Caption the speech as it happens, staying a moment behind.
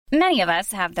Many of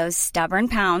us have those stubborn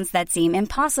pounds that seem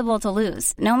impossible to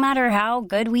lose, no matter how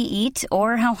good we eat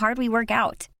or how hard we work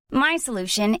out. My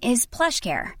solution is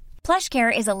PlushCare.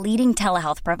 PlushCare is a leading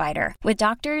telehealth provider with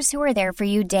doctors who are there for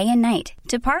you day and night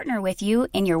to partner with you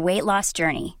in your weight loss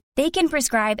journey. They can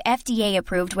prescribe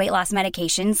FDA-approved weight loss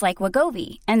medications like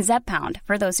Wegovy and Zepbound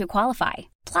for those who qualify.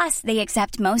 Plus, they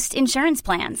accept most insurance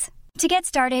plans. To get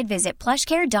started, visit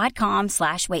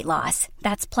plushcare.com/weightloss.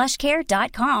 That's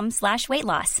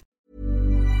plushcare.com/weightloss.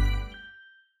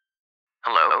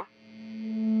 Hello?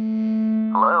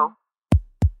 Hello?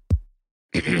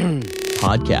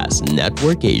 Podcast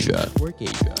Network Asia.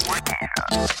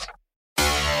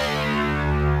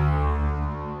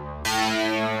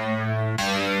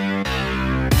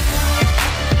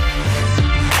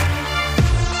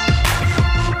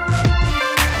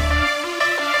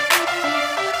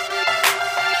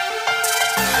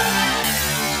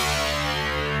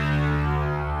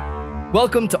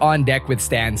 Welcome to On Deck with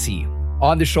Stan C.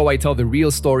 On the show, I tell the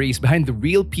real stories behind the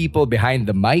real people behind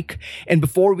the mic. And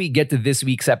before we get to this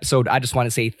week's episode, I just want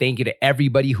to say thank you to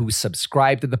everybody who's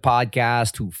subscribed to the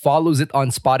podcast, who follows it on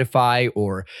Spotify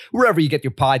or wherever you get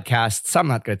your podcasts. I'm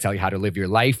not going to tell you how to live your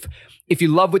life. If you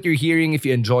love what you're hearing, if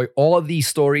you enjoy all of these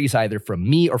stories, either from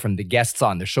me or from the guests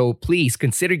on the show, please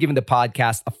consider giving the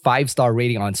podcast a 5-star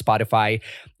rating on Spotify.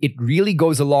 It really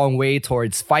goes a long way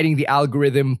towards fighting the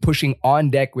algorithm, pushing On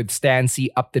Deck with Stan C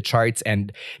up the charts,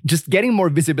 and just getting more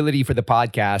visibility for the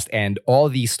podcast and all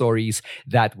these stories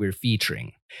that we're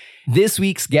featuring. This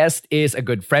week's guest is a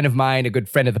good friend of mine, a good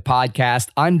friend of the podcast,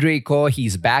 Andre Ko.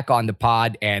 He's back on the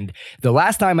pod, and the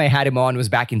last time I had him on was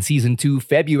back in season 2,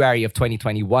 February of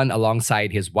 2021,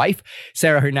 alongside his wife,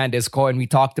 Sarah Hernandez Ko, and we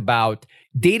talked about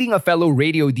dating a fellow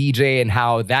radio DJ and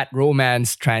how that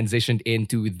romance transitioned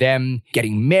into them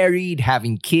getting married,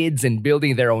 having kids, and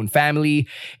building their own family.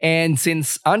 And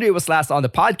since Andre was last on the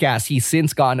podcast, he's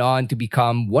since gone on to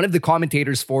become one of the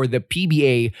commentators for the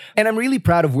PBA. And I'm really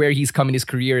proud of where he's come in his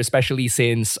career, especially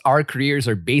since our careers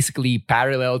are basically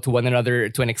parallel to one another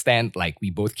to an extent. Like, we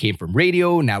both came from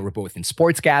radio, now we're both in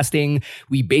sportscasting.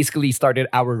 We basically started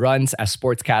our runs as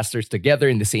sportscasters together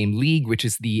in the same league, which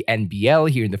is the NBL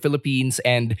here in the Philippines.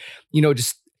 And,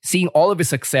 just seeing all of his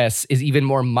success is even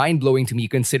more mind-blowing to me,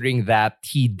 considering that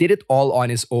he did it all on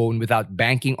his own without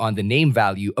banking on the name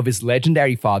value of his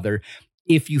legendary father.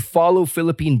 If you follow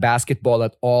Philippine basketball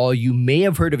at all, you may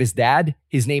have heard of his dad.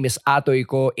 His name is Atoy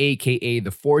Ko, aka the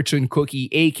Fortune Cookie,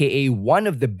 aka one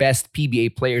of the best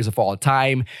PBA players of all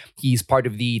time. He's part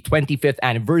of the 25th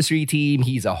anniversary team.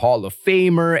 He's a Hall of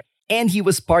Famer. And he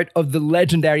was part of the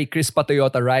legendary Crispa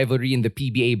Toyota rivalry in the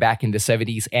PBA back in the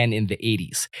 70s and in the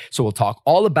 80s. So we'll talk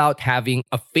all about having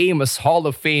a famous Hall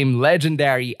of Fame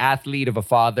legendary athlete of a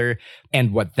father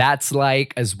and what that's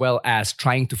like, as well as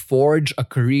trying to forge a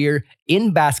career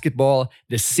in basketball,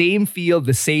 the same field,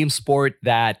 the same sport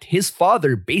that his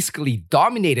father basically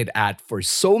dominated at for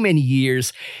so many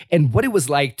years, and what it was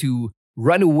like to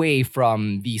run away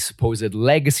from the supposed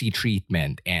legacy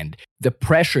treatment and the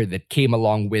pressure that came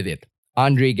along with it.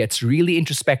 Andre gets really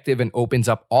introspective and opens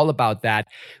up all about that.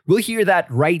 We'll hear that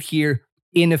right here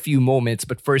in a few moments.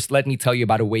 But first, let me tell you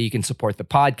about a way you can support the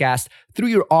podcast through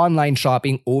your online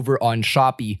shopping over on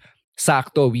Shopee.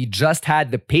 Sakto, we just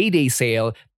had the payday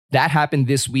sale. That happened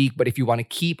this week, but if you want to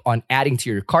keep on adding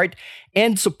to your cart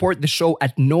and support the show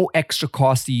at no extra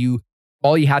cost to you,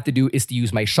 all you have to do is to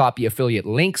use my Shopee affiliate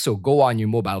link. So go on your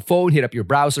mobile phone, hit up your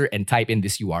browser, and type in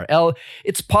this URL.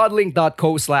 It's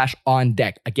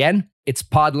podlink.co/ondeck. Again, it's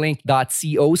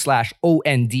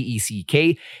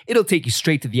podlink.co/ONDECK. It'll take you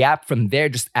straight to the app. From there,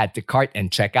 just add to cart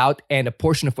and check out. And a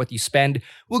portion of what you spend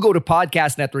will go to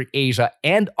Podcast Network Asia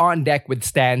and On Deck with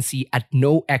Stan C at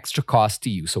no extra cost to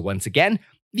you. So once again,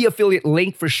 the affiliate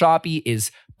link for Shopee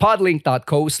is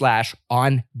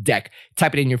podlink.co/ondeck.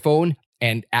 Type it in your phone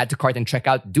and add to cart and check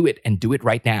out. Do it, and do it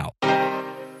right now.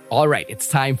 All right, it's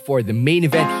time for the main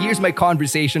event. Here's my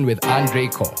conversation with Andre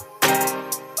Ko.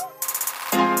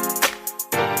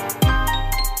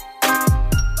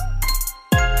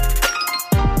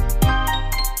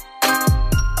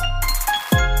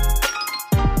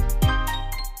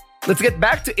 Let's get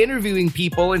back to interviewing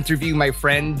my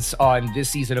friends on this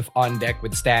season of On Deck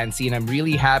with Stan C. And I'm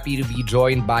really happy to be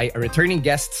joined by a returning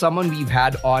guest, someone we've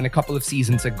had on a couple of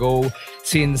seasons ago.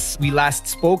 Since we last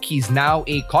spoke, he's now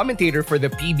a commentator for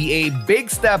the PBA. Big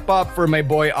step up for my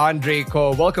boy, Andre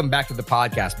Ko. Welcome back to the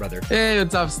podcast, brother. Hey,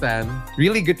 what's up, Stan?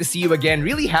 Really good to see you again.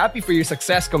 Really happy for your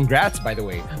success. Congrats, by the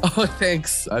way. Oh,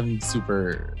 thanks. I'm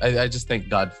super... I just thank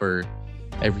God for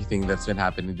everything that's been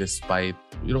happening despite,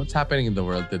 what's happening in the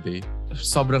world today.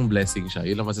 sobrang blessing siya.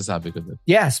 Yun lang masasabi ko dun.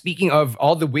 Yeah, speaking of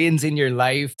all the wins in your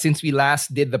life, since we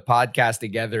last did the podcast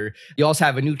together, you also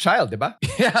have a new child, diba?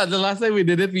 Yeah, the last time we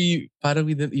did it, we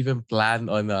didn't even plan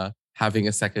on having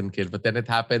a second kid. But then it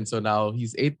happened. So now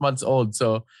he's 8 months old.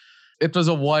 So it was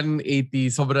a 180.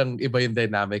 Sobrang iba yung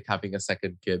dynamic having a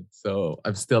second kid. So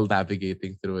I'm still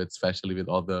navigating through it, especially with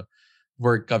all the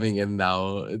work coming in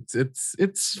now.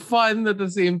 It's fun at the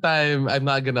same time. I'm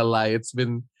not gonna lie. It's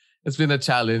been a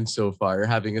challenge so far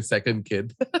having a second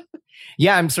kid.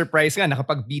 Yeah, I'm surprised nga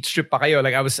nakapag-beach trip pa kayo.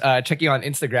 Like I was checking on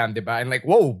Instagram, diba? And like,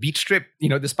 whoa, beach trip,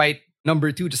 despite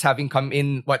number 2 just having come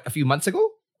in, a few months ago?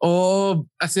 Oh,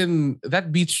 as in,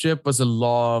 that beach trip was a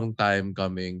long time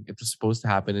coming. It was supposed to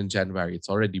happen in January. It's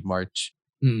already March.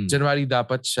 January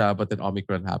dapat siya, but then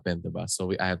Omicron happened, diba?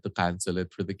 So I had to cancel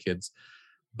it for the kids.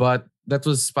 But that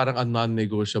was parang a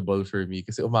non-negotiable for me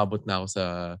kasi umabot na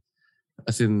ako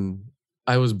as in,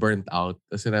 I was burnt out.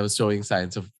 As in, I was showing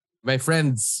signs of my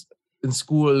friends in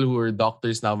school who were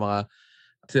doctors now, mga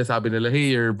sinasabi nila,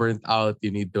 hey, you're burnt out, you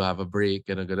need to have a break.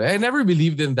 And I never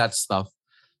believed in that stuff.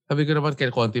 Sabi ko naman, kaya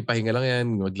konti pahinga lang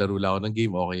yan, maglaro lang ako ng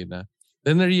game, okay na.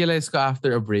 Then na-realize ko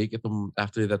after a break,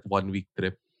 after that 1-week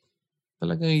trip,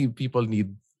 talagang people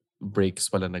need breaks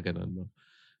pala na ganun. No?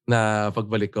 Na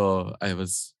pagbalik ko, I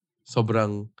was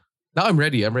sobrang, now I'm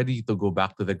ready. I'm ready to go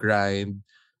back to the grind.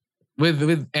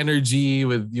 With energy,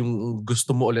 with yung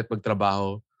gusto mo ulit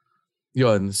magtrabaho.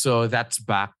 Yun, so that's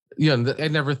back. Yun, I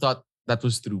never thought that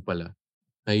was true pala.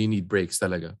 Na you need breaks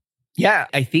talaga. Yeah,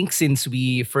 I think since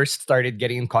we first started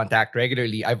getting in contact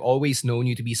regularly, I've always known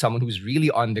you to be someone who's really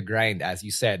on the grind, as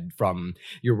you said, from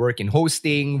your work in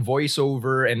hosting,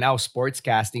 voiceover, and now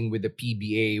sportscasting with the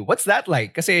PBA. What's that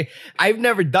like? Kasi I've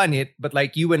never done it, but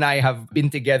like you and I have been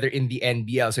together in the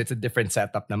NBL, so it's a different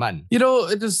setup naman. It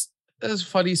was a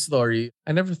funny story.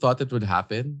 I never thought it would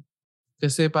happen.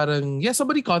 Kasi parang,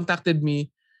 somebody contacted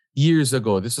me years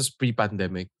ago. This was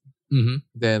pre-pandemic. Mm-hmm.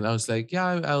 Then I was like,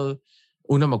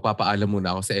 Una, magpapaalam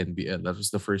muna ako sa NBL. That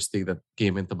was the first thing that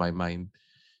came into my mind.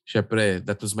 Syempre,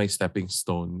 that was my stepping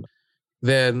stone.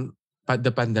 Then,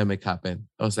 the pandemic happened.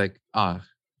 I was like,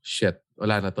 shit,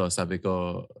 wala na to. Sabi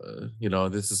ko,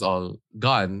 this is all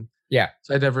gone. Yeah.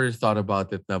 So I never thought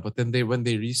about it na. But then when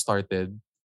they restarted,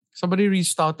 somebody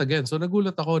reached out again. So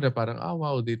nagulat ako na parang,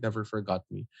 wow, they never forgot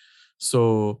me.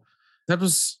 So that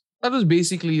was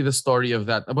basically the story of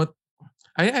that. But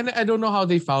I don't know how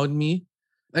they found me.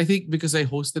 I think because I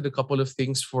hosted a couple of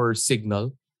things for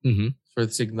Signal. Mm-hmm. For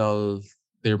Signal,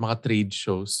 their mga trade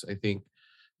shows. I think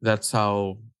that's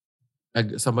how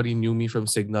somebody knew me from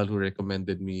Signal who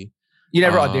recommended me. You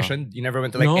never auditioned? You never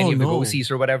went to any of the OCs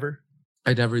or whatever?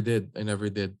 I never did.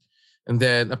 And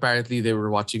then apparently they were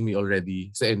watching me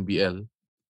already sa NBL.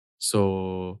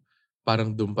 So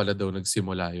parang doon pala daw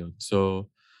nagsimula yun. So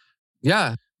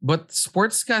yeah. But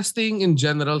sportscasting in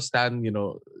general, Stan,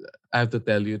 I have to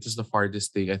tell you, it was the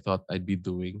farthest thing I thought I'd be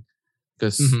doing.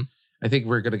 Because I think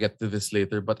we're going to get to this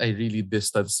later, but I really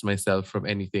distanced myself from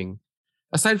anything.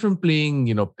 Aside from playing,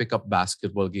 pick-up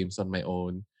basketball games on my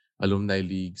own, alumni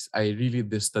leagues, I really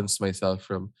distanced myself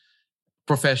from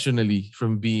professionally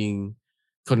from being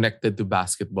connected to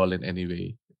basketball in any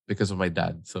way because of my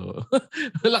dad. So,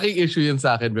 malaking issue yun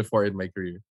sa akin before in my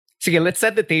career. Sige, let's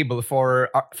set the table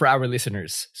for our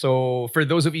listeners. So, for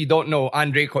those of you who don't know,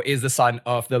 Andre Ko is the son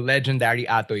of the legendary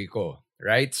Atoy Ko,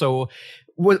 right? So,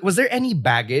 was there any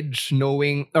baggage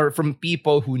knowing, or from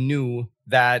people who knew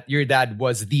that your dad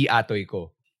was the Atoy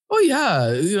Ko? Oh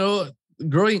yeah,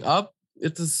 growing up,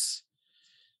 it's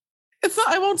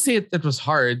not, I won't say it was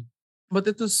hard, but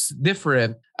it was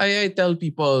different. I tell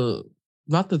people,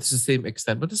 not to the same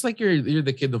extent, but it's like you're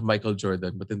the kid of Michael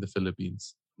Jordan, but in the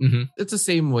Philippines. Mm-hmm. It's the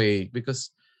same way because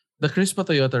the Crispa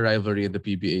Toyota rivalry in the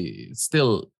PBA,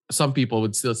 still, some people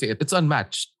would still say it's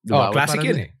unmatched. Diba? Oh, classic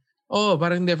yun eh. Oh,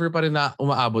 parang never pa rin na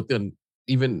umaabot yun.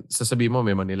 Even sasabihin mo,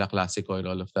 may Manila Classico and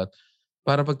all of that.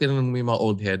 Para pag tinanong mo yung mga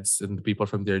old heads and the people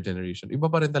from their generation, iba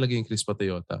pa rin talaga yung Crispa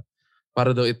Toyota.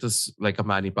 Para daw it was like a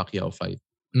Manny Pacquiao fight.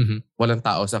 Mm-hmm. Walang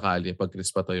tao sa kalye pag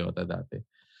Crispa Toyota dati.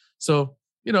 So,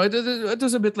 it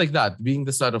was a bit like that, being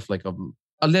the son of like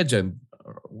a legend,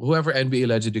 whoever NBA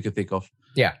legend you can think of.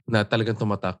 Yeah. Na talagang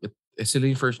tumatak. Sila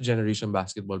yung first generation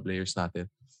basketball players natin.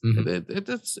 Mm-hmm.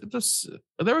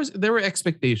 There were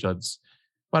expectations.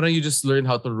 Parang you just learn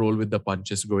how to roll with the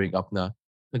punches growing up na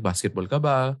nag-basketball ka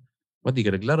ba? Ba't di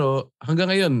ka naglaro? Hanggang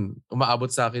ngayon,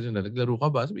 umaabot sa akin na naglaro ka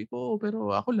ba? Sabi ko,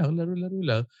 pero ako lang, laro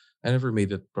lang. I never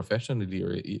made it professionally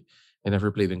or I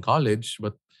never played in college,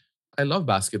 but I love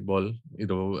basketball.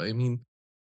 I mean,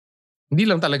 hindi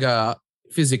lang talaga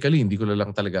physically, hindi ko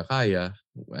lang talaga kaya.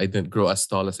 I didn't grow as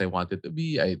tall as I wanted to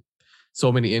be.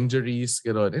 so many injuries,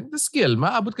 gano'n. And the skill,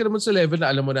 maabot ka naman sa level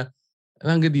na alam mo na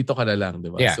hanggang dito ka na lang,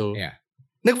 di ba? Yeah, So, yeah.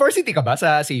 Nag-varsity ka ba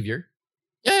sa Xavier?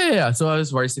 Yeah. So I was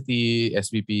varsity,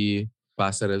 SVP,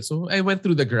 Passerelle. So I went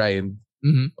through the grind.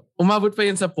 Mm-hmm. Umabot pa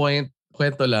yun sa point,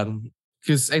 kwento lang,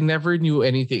 because I never knew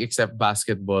anything except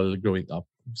basketball growing up.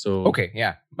 So okay,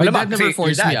 yeah. My dad never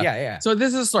forced me. Yeah. So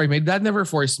this is a story. My dad never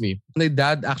forced me. My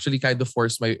dad actually kind of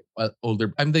forced my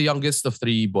older. I'm the youngest of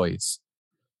 3 boys.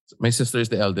 My sister is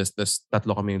the eldest. Tas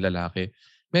 3 kaming lalaki.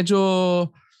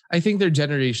 Medyo, I think their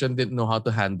generation didn't know how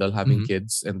to handle having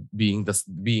kids and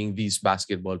being these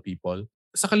basketball people.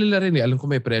 Sa kanila rin alam ko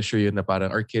may pressure yun na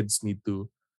parang our kids need to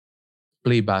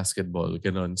play basketball,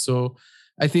 ganon. So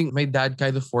I think my dad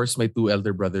kind of forced my 2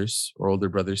 older brothers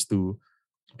to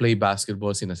play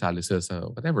basketball. Sinasali sila sa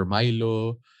whatever,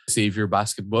 Milo, Xavier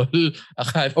Basketball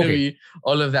Academy,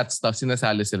 all of that stuff.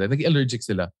 Sinasali sila. Nag-allergic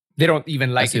sila. They don't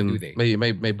even like it, do they?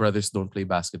 My brothers don't play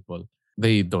basketball.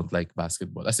 They don't like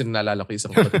basketball. As in, naalala ko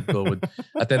isang kapatid ko would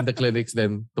attend the clinics,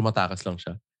 then tumatakas lang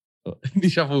siya. So, hindi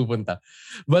siya pupunta.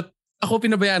 But ako,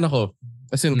 pinabayaan ako.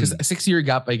 As in, because 6-year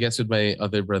gap, I guess, with my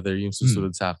other brother, yung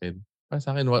susunod sa akin. Para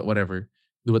sa akin, whatever.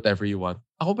 Do whatever you want.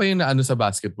 Ako pa yung naano sa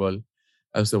basketball.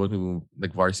 I was the one who,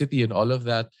 like, varsity and all of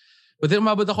that. But then,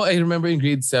 umabot ako, I remember in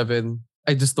grade 7,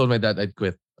 I just told my dad I'd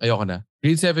quit. Ayoko na.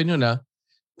 Grade 7 yun na.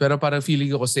 Pero parang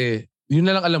feeling ko kasi, yun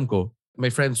na lang alam ko.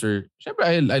 My friends are, syempre,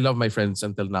 I love my friends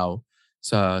until now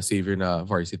sa Xavier na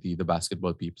varsity, the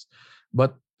basketball peeps.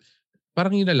 But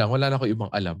parang yun na lang, wala na ako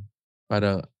ibang alam.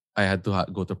 Parang I had to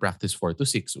go to practice 4 to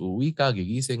 6. Uwi ka,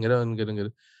 gigising,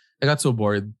 gano'n. I got so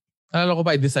bored. Alala ko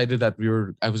pa, I decided that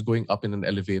I was going up in an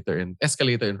elevator and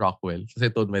escalator in Rockwell. Kasi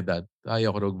I told my dad,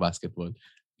 ayaw ko basketball.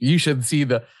 You should see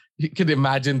you can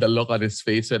imagine the look on his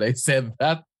face when I said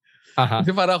that.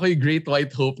 Kasi parang ako yung great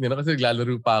white hope niya kasi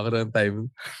naglalaro pa ako noong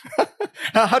time.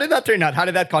 How did that turn out? How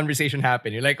did that conversation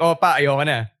happen? You're like, oh pa, ayoko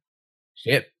na.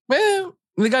 Shit. Well,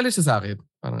 nagalit siya sa akin.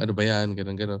 Parang ano ba yan,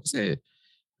 gano'n. Kasi,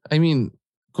 I mean,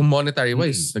 kung monetary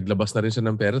wise, naglabas na rin siya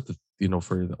ng pera to,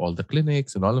 for all the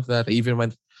clinics and all of that. I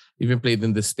even played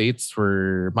in the States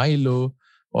for Milo,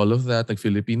 all of that, like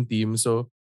Philippine team. So,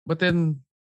 but then,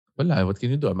 wala, what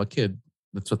can you do? I'm a kid.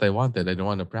 That's what I wanted. I don't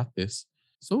want to practice.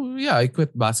 So, yeah, I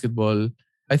quit basketball.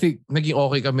 I think naging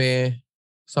okay kami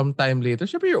sometime later.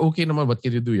 Siyempre, you're okay naman. What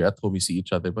can you do? You're at home, you see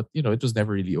each other. But, it was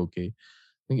never really okay.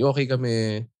 Naging okay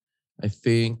kami. I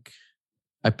think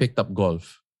I picked up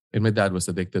golf. And my dad was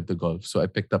addicted to golf. So I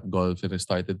picked up golf and I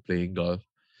started playing golf.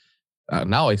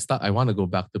 Now I want to go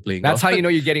back to playing golf. That's how you know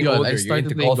you're getting older. I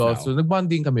started playing golf. So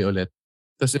nagbonding kami ulit.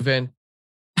 Tapos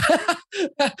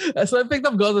so I picked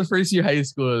up golf in first year high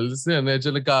school. So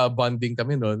medyo nagka-bonding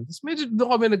kami noon. Tapos medyo doon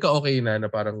kami nagka-okay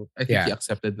na parang I think he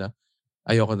accepted na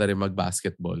ayoko na rin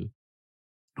mag-basketball.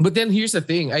 But then here's the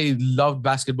thing. I loved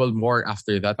basketball more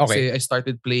after that. Kasi I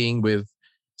started playing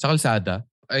sa kalsada.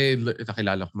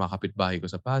 Nakilala ko mga kapitbahay ko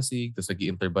sa Pasig. Tapos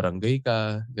nag-i-interbarangay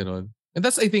ka. Ganon. And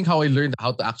that's, I think, how I learned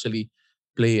how to actually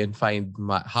play and find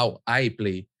how I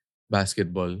play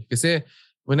basketball. Kasi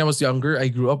when I was younger, I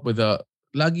grew up with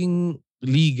laging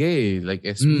league like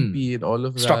SPP and all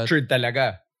of that. Structured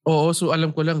talaga. Oo, so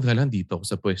alam ko lang, dito ako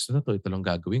sa pwesto na to. Ito lang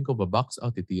gagawin ko. Babox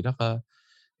out, titira ka.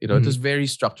 It was very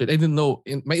structured. I didn't know.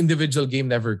 My individual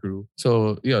game never grew.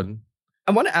 So, yun.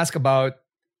 I want to ask about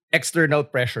external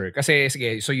pressure. Kasi,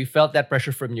 sige, so you felt that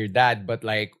pressure from your dad, but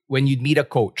like when you'd meet a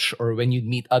coach or when you'd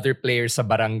meet other players sa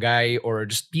barangay or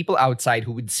just people outside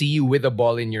who would see you with a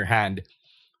ball in your hand,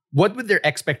 what would their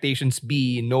expectations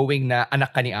be knowing na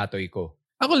anak ka ni atoy ko?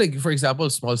 Ako like, for example,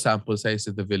 small sample size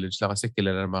in the village lang kasi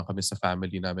kilala naman kami sa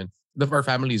family namin. Our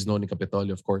family is known in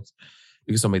Kapitolyo, of course,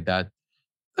 because of my dad.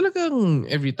 Talagang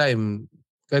every time,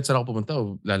 kahit saan ako pumunta,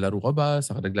 lalaro ka ba?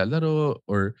 Saan ka naglalaro?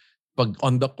 Or pag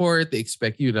on the court, they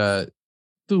expect you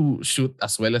to shoot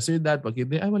as well as your dad. Pag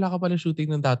hindi, wala ka pala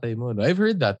shooting ng tatay mo. No? I've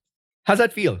heard that. How's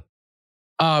that feel?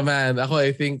 Oh man,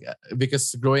 I think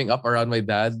because growing up around my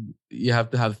dad, you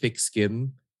have to have thick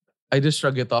skin. I just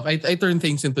shrug it off. I turn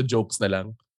things into jokes na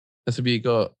lang. Sabi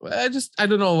ko, I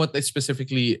don't know what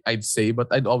specifically I'd say, but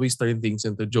I'd always turn things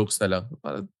into jokes na lang.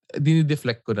 Parang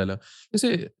dinideflect ko na lang.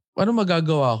 Kasi, ano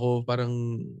magagawa ko?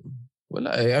 Parang,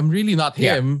 wala eh. I'm really not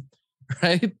him.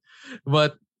 Right?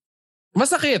 But,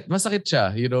 masakit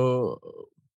siya.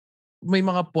 May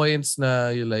mga points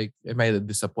na you like, am I a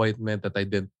disappointment that I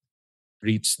didn't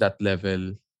reach that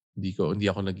level?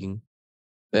 Hindi ako naging,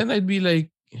 then I'd be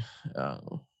like,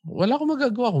 wala akong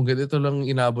magagawa kung ganito lang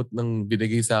inabot ng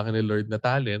binigay sa akin ni Lord na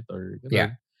talent or gano'n.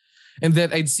 Yeah. And then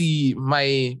I'd see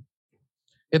malaki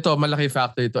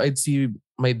factor ito, I'd see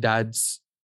my dad's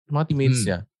mga teammates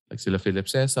niya, like sila Philip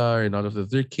Cesar and all of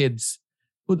their kids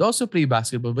who'd also play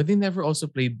basketball, but they never also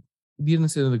played, hindi na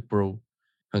sila nag-pro.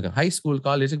 Hanggang high school,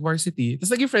 college, like varsity.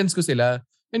 Tapos naging friends ko sila.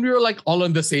 And we were like all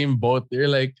on the same boat.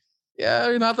 They're like, yeah,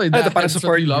 we're not like that. Parang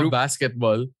support we love group.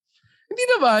 basketball. Hindi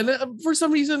naman. For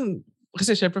some reason,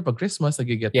 kasi syempre pag Christmas,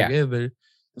 nag-get together.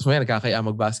 Tapos may nagkakaya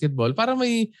mag-basketball. Parang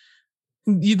may,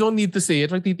 you don't need to say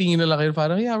it. Pag titingin na lang kayo,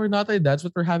 parang, yeah, we're not like that,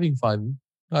 but we're having fun.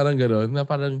 Parang gano'n. Na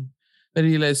parang,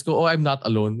 na-realize ko, oh, I'm not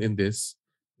alone in this.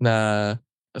 Na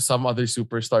some other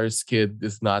superstar's kid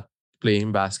is not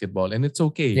playing basketball. And it's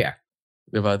okay. Yeah.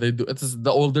 Diba? They do, it's the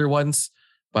older ones,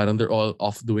 parang they're all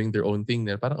off doing their own thing.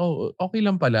 Parang, oh, okay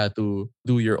lang pala to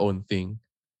do your own thing.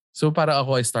 So parang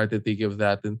ako, I started thinking of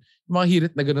that. And mga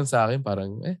hirit na ganun sa akin,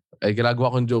 parang, ay,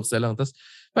 ginagawa kong jokes na lang.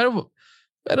 Pero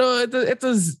it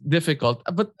was difficult.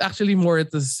 But actually more,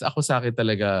 it was, ako sa akin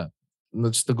talaga,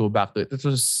 just to go back to it, it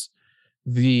was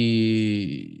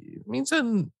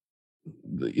minsan,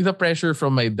 the pressure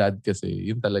from my dad kasi,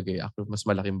 yun talaga ako, mas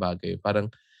malaking bagay.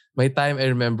 Parang, my time, I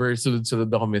remember,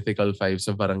 sunod-sunod ako Mythical 5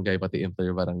 sa barangay, pati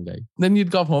inter-barangay. Then you'd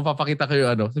come home, papakita ko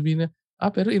yung sabihin na,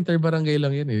 pero inter-barangay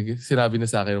lang yun eh. Sinabi na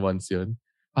sa akin once yun.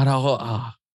 Para ako,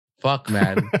 fuck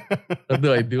man. What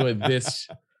do I do with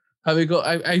this? Sabi ko,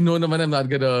 I know naman I'm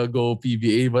not gonna go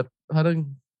PBA, but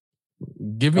parang,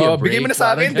 give me a break. Bigay mo na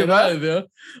sa akin, di ba?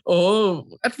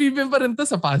 At PBA pa rin to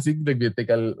sa Pasig,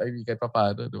 nag-mythical, I mean, kahit pa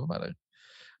paano, diba? Parang,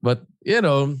 but,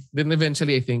 then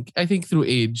eventually, I think through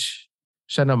age,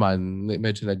 siya naman,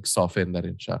 medyo nag-soften na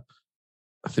rin siya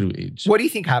through age. What do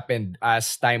you think happened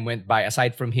as time went by,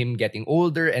 aside from him getting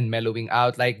older and mellowing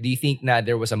out? Like, do you think na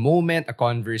there was a moment, a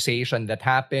conversation that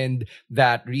happened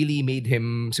that really made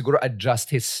him siguro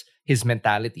adjust his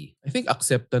mentality? I think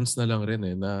acceptance na lang rin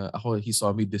na ako, he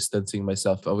saw me distancing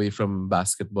myself away from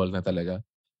basketball na talaga.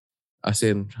 As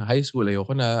in, high school,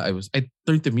 ayoko na. I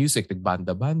turned to music,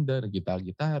 nagbanda-banda,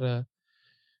 naggitar-gitara.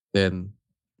 Then,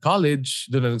 college,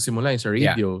 doon na nagsimula yung sa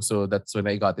radio. Yeah. So that's when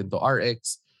I got into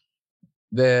RX.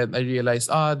 Then I realized,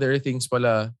 there are things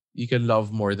pala you can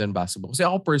love more than basketball. Kasi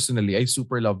ako personally, I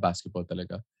super love basketball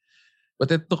talaga. But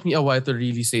it took me a while to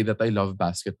really say that I love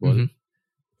basketball.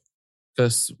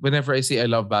 Because whenever I say I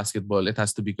love basketball, it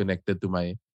has to be connected to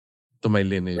my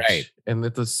lineage. Right. And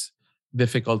it was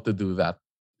difficult to do that.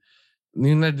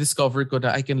 Yung na-discover ko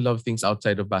na I can love things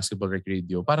outside of basketball like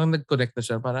radio, parang nag-connect na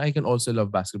siya. Parang I can also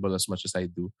love basketball as much as I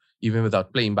do, even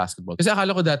without playing basketball. Kasi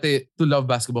akala ko dati, to love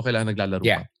basketball, kailangan naglalaro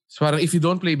ka. So parang if you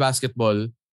don't play basketball,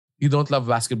 you don't love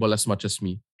basketball as much as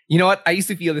me. You know what? I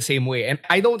used to feel the same way. And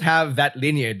I don't have that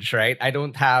lineage, right? I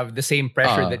don't have the same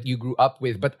pressure that you grew up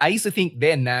with. But I used to think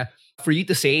then na for you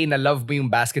to say na love mo yung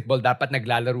basketball, dapat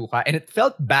naglalaro ka. And it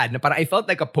felt bad. Na parang I felt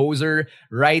like a poser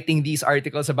writing these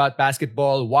articles about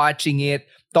basketball, watching it,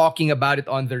 talking about it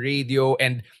on the radio.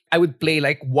 And I would play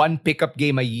like one pickup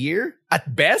game a year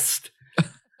at best.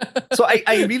 So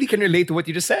I really can relate to what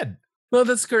you just said. No,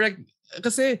 that's correct.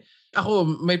 Kasi ako,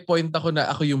 may point ako na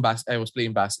ako I was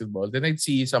playing basketball. Then I'd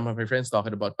see some of my friends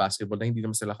talking about basketball na hindi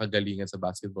naman sila kagalingan sa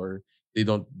basketball. They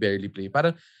don't barely play.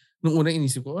 Parang nung una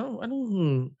inisip ko,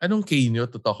 anong kay nyo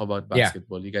to talk about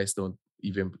basketball? Yeah. You guys don't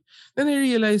even... Then I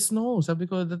realized, no, sabi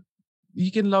ko that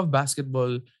you can love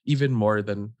basketball even more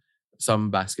than some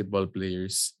basketball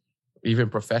players, even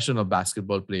professional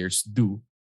basketball players do.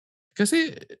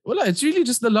 Kasi, it's really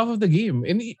just the love of the game.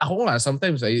 And ako nga,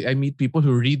 sometimes I meet people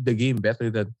who read the game better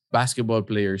than basketball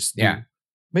players do. Yeah.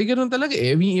 May ganun talaga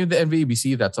eh. I mean, in the NBA, we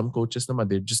see that some coaches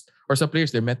naman, or some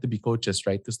players, they're meant to be coaches,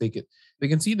 right? Because they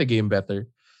can see the game better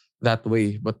that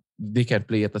way, but they can't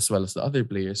play it as well as the other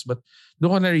players. But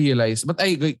doon ko na realize,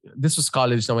 this was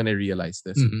college na when I realized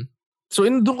this. Mm-hmm. So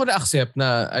doon ko na accept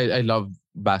na I love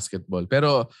basketball.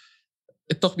 Pero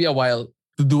it took me a while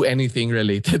to do anything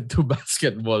related to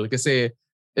basketball kasi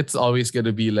it's always going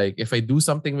to be like, if I do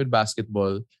something with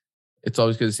basketball, it's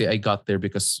always going to say I got there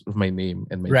because of my name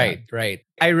and my dad. Right.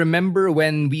 I remember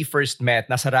when we first met,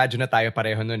 nasa radyo na tayo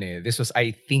pareho nun eh. This was,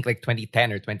 I think, like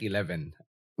 2010 or 2011.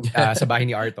 Sa bahay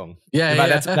ni Artong. Yeah,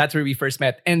 diba? Yeah. That's where we first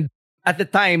met. And at the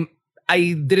time,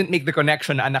 I didn't make the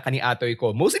connection na anak ka ni Atoy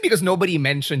ko. Mostly because nobody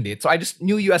mentioned it. So I just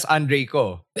knew you as Andre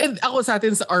ko. And ako sa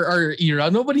atin, our era,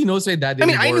 nobody knows my dad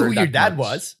anymore. I mean, I knew who your dad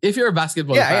was. If you're a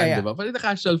basketball fan, diba? But the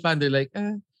casual fan, they're like,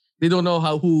 they don't know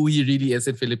who he really is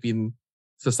in Philippine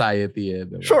society.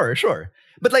 Diba? Sure.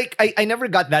 But like, I never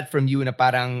got that from you na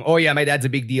parang, oh yeah, my dad's a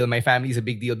big deal, my family's a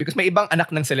big deal. Because may ibang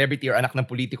anak ng celebrity or anak ng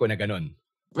politiko na ganun.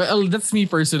 Well, that's me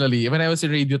personally. When I was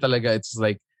in radio talaga, it's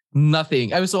like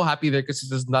nothing. I was so happy there because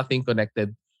there's nothing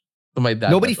connected to my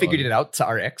dad. Nobody figured it out sa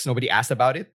RX? Nobody asked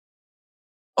about it?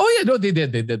 Oh yeah, no, they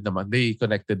did naman. They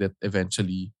connected it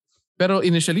eventually. Pero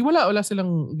initially, wala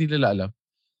silang, hindi nila alam.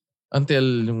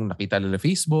 Until yung nakita nila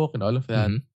Facebook and all of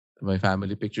that. My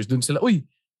family pictures. Dun sila, uy,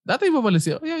 dati ba pala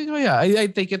siya? Yeah. I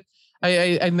take it,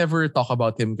 I never talk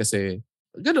about him kasi,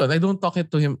 ganun, I don't talk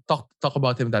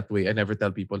about him that way. I never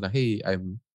tell people na, hey,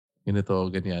 I'm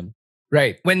ganito, ganyan.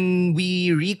 Right. When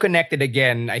we reconnected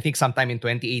again, I think sometime in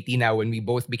 2018 now, when we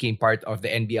both became part of the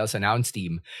NBL's announce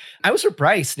team, I was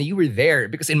surprised that you were there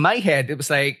because in my head, it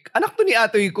was like, anak to ni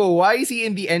Atoy ko, why is he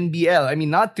in the NBL? I mean,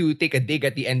 not to take a dig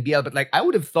at the NBL, but like, I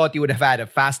would have thought you would have had a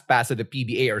fast pass at the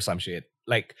PBA or some shit.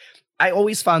 Like, I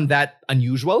always found that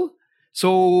unusual.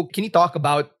 So can you talk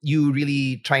about you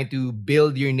really trying to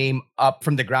build your name up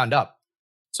from the ground up?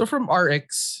 So from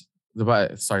RX,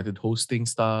 I started hosting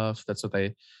stuff.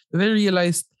 Then I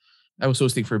realized I was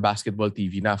hosting for basketball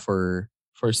TV na for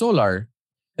Solar.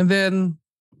 And then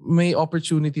may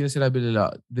opportunity na sinabi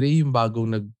nila, Dre, yung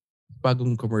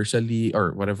bagong commercial league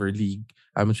or whatever league,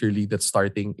 amateur league that's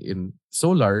starting in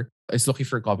Solar is looking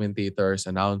for commentators,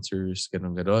 announcers,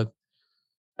 ganon.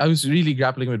 I was really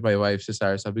grappling with my wife, si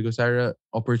Sarah. Sabi ko, Sarah,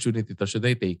 opportunity to. Should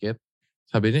I take it?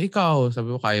 Sabi niya, ikaw. Sabi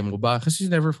ko, kaya mo ba? Kasi she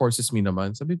never forces me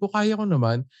naman. Sabi ko, kaya ko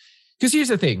naman. Because here's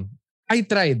the thing. I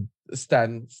tried,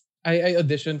 Stan. I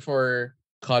auditioned for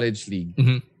college league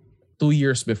 2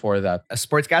 years before that. A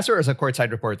sportscaster or as a courtside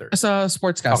reporter? As a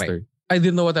sportscaster. Okay. I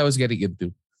didn't know what I was getting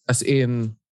into. As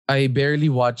in, I barely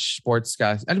watch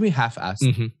sportscast. Alam mo yung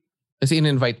half-assed. Kasi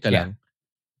in-invite ka lang.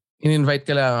 In-invite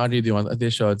ka lang, do you want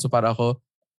audition? So para ako,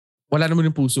 wala naman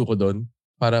yung puso ko doon.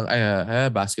 Parang,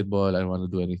 basketball, I don't want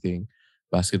to do anything.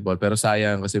 Basketball. Pero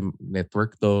sayang kasi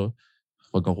network to.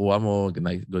 Pag kukuha mo,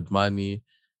 good money.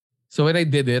 So when I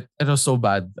did it, it was so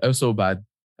bad. I was so bad.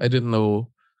 I didn't know.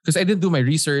 Because I didn't do my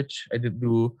research. I didn't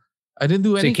do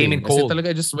anything. So you came in cold. Talaga,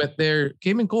 I just went there.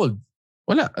 Came in cold.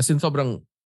 Wala. As in sobrang,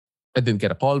 I didn't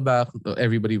get a call back.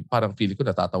 Everybody parang feeling ko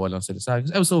natatawa lang sila sa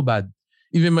akin. I was so bad.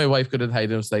 Even my wife couldn't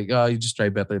hide it. I was like, you just try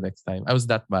better next time. I was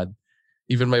that bad.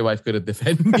 Even my wife couldn't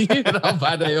defend me. How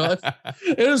bad I was.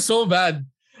 It was so bad.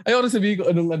 Ayoko na sabihin ko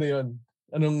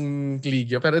anong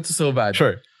kligya. Pero it's so bad.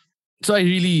 Sure. So I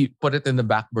really put it in the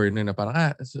back burner na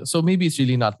parang, so maybe it's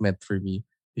really not meant for me.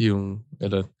 Yung,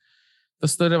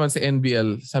 Tapos doon naman sa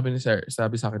NBL, sabi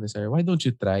sa akin ni Sir, why don't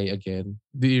you try again?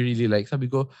 Do you really like? Sabi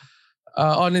ko,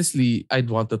 honestly, I'd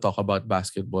want to talk about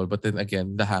basketball. But then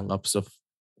again, the hang-ups of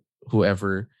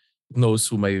whoever knows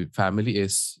who my family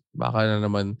is, baka na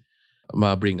naman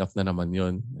ma-bring up na naman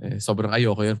yun. Sobrang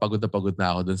ayoko yun. Pagod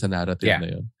na ako dun sa narrative na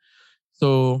yun.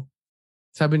 So,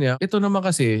 sabi niya, ito naman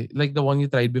kasi, like the one you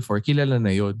tried before, kilala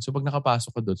na yun. So pag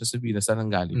nakapasok ka doon, sasabihin na saan ang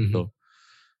galing ito.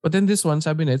 But then this one,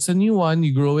 sabi niya, it's a new one,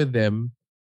 you grow with them,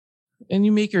 and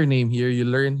you make your name here, you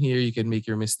learn here, you can make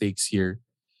your mistakes here.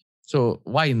 So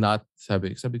why not?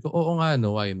 Sabi ko, oo nga,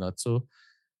 no, why not? So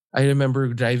I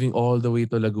remember driving all the way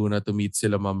to Laguna to meet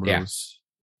sila Ma'am Rose.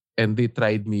 And they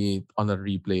tried me on a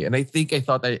replay. And I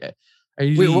thought I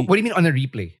really... Wait, what do you mean on a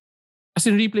replay? As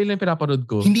in replay lang pinapanood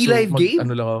ko. Hindi live game?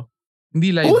 Ano lang ako.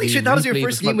 Hindi live Holy game. Shit, that was your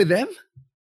first game with them?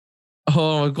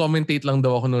 Mag-commentate lang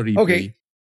daw ako ng replay. Okay.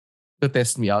 To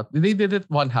test me out. They did it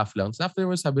one half lang. So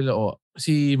afterwards, sabi nila,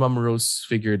 si Ma'am Rose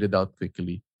figured it out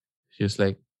quickly. She was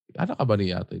like, anak ka ba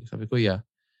niya ito? Sabi ko, yeah.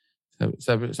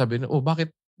 Sabi na,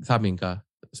 bakit sa amin ka?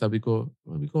 Sabi ko,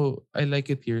 I like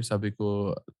it here. Sabi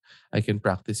ko, I can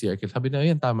practice here. Sabi na,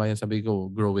 yan, tama yan. Sabi ko,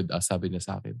 grow with us. Sabi niya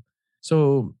sa akin.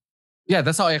 So, yeah,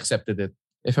 that's how I accepted it.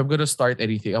 If I'm going to start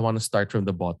anything, I want to start from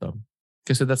the bottom.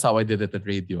 Because that's how I did it at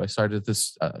radio. I started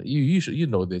this, you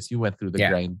know this. You went through the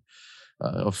grind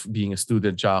of being a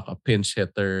student jock, a pinch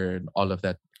hitter, and all of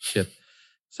that shit.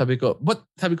 Sabi ko,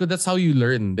 that's how you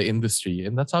learn the industry.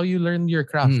 And that's how you learn your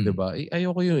craft, diba?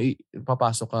 Ayoko yung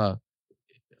papasok ka,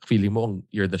 feeling mo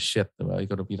you're the shit, diba?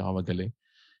 Ikaw na pinakamagaling.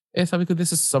 Sabi ko,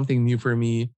 this is something new for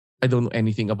me. I don't know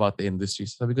anything about the industry.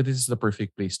 Sabi ko, this is the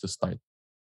perfect place to start.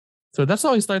 So that's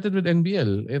how I started with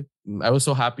NBL. I was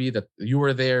so happy that you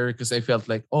were there because I felt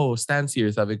like, Stan's here.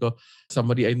 Sabi ko,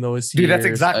 somebody I know is here. Dude, that's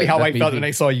exactly how I felt when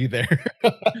I saw you there.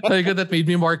 Sabi ko, that made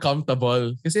me more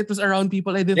comfortable. Because it was around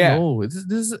people I didn't know.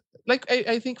 This is like,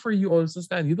 I think for you also,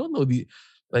 Stan, you don't know the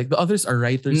others are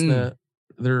writers na,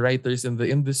 they're writers in the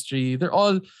industry. They're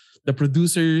all the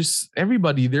producers,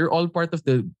 everybody. They're all part of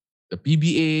the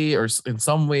PBA or in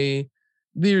some way.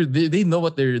 They know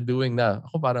what they're doing na.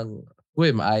 Ako parang, who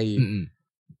am I?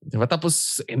 Diba?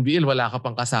 Tapos NBL, wala ka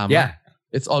pang kasama. Yeah.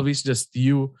 It's always just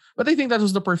you. But I think that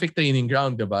was the perfect training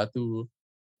ground, diba?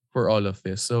 For all of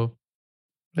this. So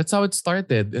that's how it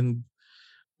started. And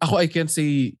I can't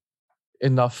say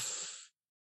enough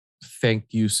thank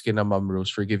yous kina Ma'am Rose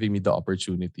for giving me the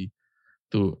opportunity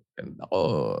to, and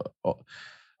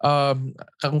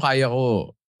kung kaya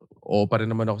ko, oo pa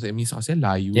rin naman ako minsan kasi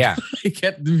layo. Yeah. I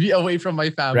can't be away from my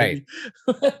family. Right.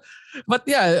 But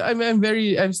yeah,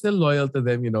 I'm still loyal to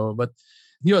them, But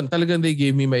yun, talagang they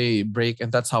gave me my break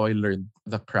and that's how I learned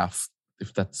the craft,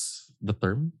 if that's the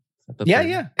term.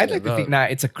 Yeah. I'd like to think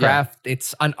it's a craft. Yeah.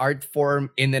 It's an art form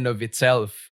in and of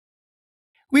itself.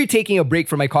 We're taking a break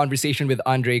from my conversation with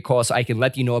Andre Ko so I can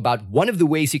let you know about one of the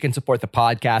ways you can support the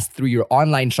podcast through your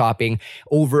online shopping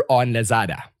over on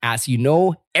Lazada. As you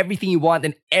know, everything you want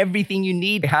and everything you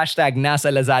need, hashtag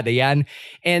Nasa Lazada yan.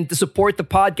 And to support the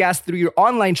podcast through your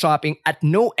online shopping at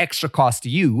no extra cost to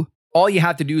you, all you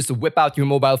have to do is to whip out your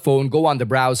mobile phone, go on the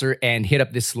browser, and hit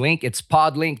up this link. It's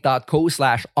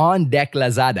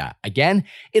podlink.co/ondecklazada. Again,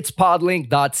 it's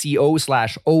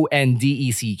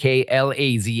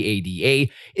podlink.co/ONDECKLAZADA.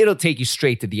 It'll take you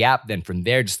straight to the app. Then from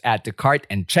there, just add to cart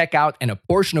and check out. And a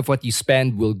portion of what you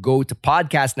spend will go to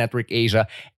Podcast Network Asia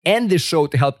and the show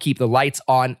to help keep the lights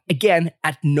on, again,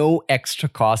 at no extra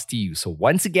cost to you. So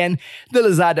once again, the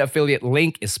Lazada affiliate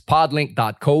link is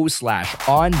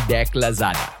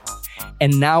podlink.co/ondecklazada.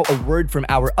 And now a word from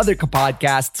our other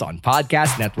podcasts on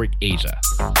Podcast Network Asia.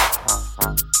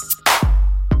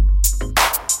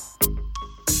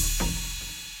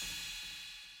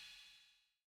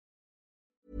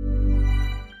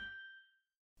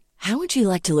 How would you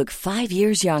like to look 5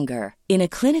 years younger? In a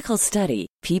clinical study,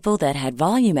 people that had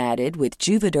volume added with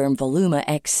Juvederm Voluma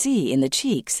XC in the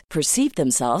cheeks perceived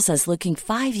themselves as looking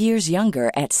 5 years younger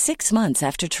at 6 months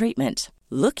after treatment.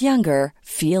 Look younger,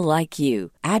 feel like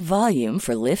you. Add volume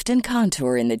for lift and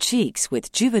contour in the cheeks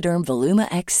with Juvederm Voluma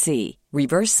XC.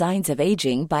 Reverse signs of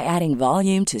aging by adding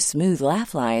volume to smooth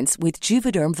laugh lines with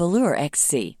Juvederm Volure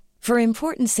XC. For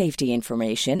important safety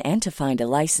information and to find a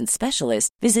licensed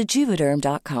specialist, visit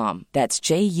Juvederm.com. That's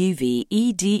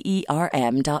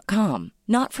JUVEDERM.com.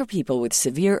 Not for people with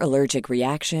severe allergic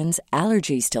reactions,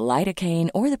 allergies to lidocaine,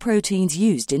 or the proteins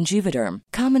used in Juvederm.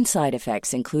 Common side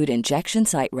effects include injection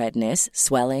site redness,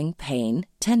 swelling, pain,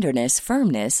 tenderness,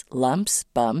 firmness, lumps,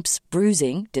 bumps,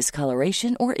 bruising,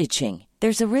 discoloration, or itching.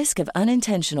 There's a risk of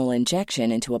unintentional injection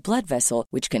into a blood vessel,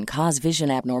 which can cause vision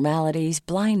abnormalities,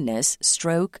 blindness,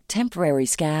 stroke, temporary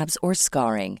scabs, or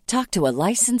scarring. Talk to a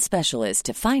licensed specialist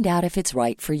to find out if it's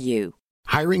right for you.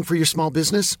 Hiring for your small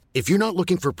business? If you're not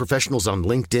looking for professionals on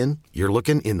LinkedIn, you're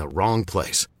looking in the wrong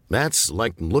place. That's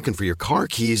like looking for your car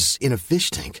keys in a fish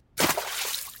tank.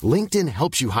 LinkedIn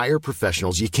helps you hire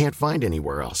professionals you can't find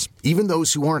anywhere else, even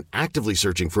those who aren't actively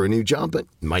searching for a new job but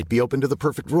might be open to the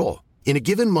perfect role. In a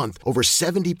given month, over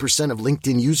 70% of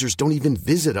LinkedIn users don't even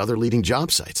visit other leading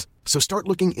job sites. So start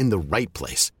looking in the right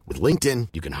place. With LinkedIn,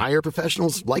 you can hire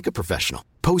professionals like a professional.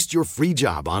 Post your free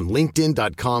job on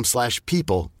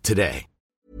linkedin.com/people today.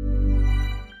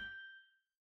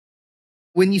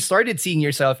 When you started seeing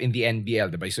yourself in the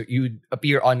NBL, diba? So you'd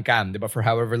appear on cam, diba? For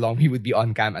however long you would be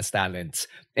on cam as talents.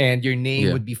 And your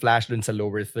name would be flashed dun sa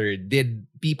lower third. Did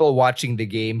people watching the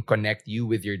game connect you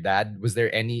with your dad? Was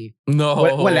there any...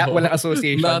 No. Wala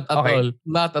association? Not at all.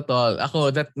 Not at all.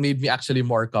 Ako, that made me actually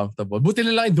more comfortable. Buti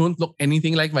na lang I don't look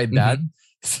anything like my dad. Mm-hmm.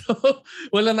 So,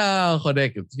 wala na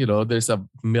connect. There's a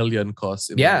million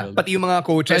costs. Pati yung mga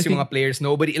coaches, yung mga players,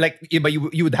 nobody, like, iba,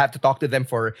 you would have to talk to them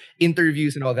for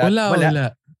interviews and all that.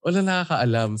 Wala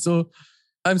nakakaalam. So,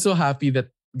 I'm so happy that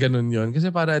ganun yun.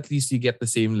 Kasi para at least you get the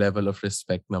same level of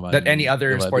respect naman. That any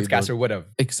other sportscaster would have.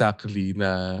 Exactly.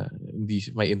 Na hindi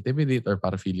may intimidate or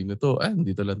para feeling na to,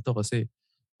 dito lang to kasi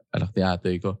anak ni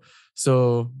ate ko.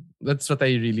 So, that's what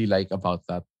I really like about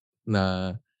that.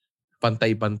 Na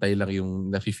pantay-pantay lang yung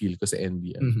nafe-feel ko sa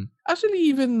NBL. Mm-hmm. Actually,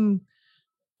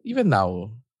 even now,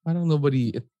 parang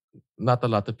not a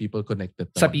lot of people connected.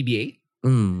 Sa PBA?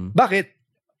 Mm. Bakit?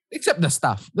 Except the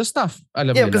staff. The staff,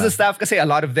 alam Yeah, nila. because the staff kasi a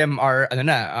lot of them are,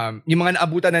 yung mga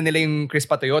naabutan na nila yung Chris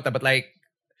Toyota, but like,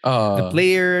 the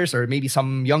players or maybe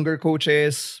some younger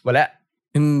coaches, wala.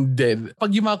 Hindi.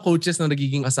 Pag yung mga coaches na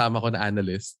nagiging kasama ko na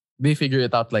analyst, they figure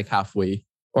it out like halfway.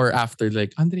 Or after,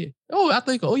 like, Andre,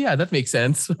 atoy ko, yeah, that makes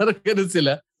sense. Parang ganun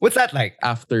sila. What's that like?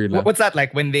 After lang. What's that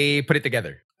like when they put it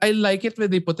together? I like it when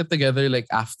they put it together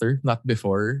like after, not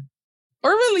before.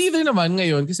 Or well, either naman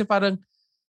ngayon. Kasi parang,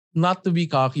 not to be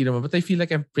cocky naman, but I feel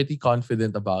like I'm pretty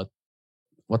confident about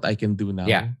what I can do now.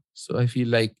 Yeah. So I feel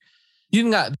like,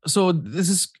 yun nga, so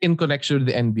this is in connection with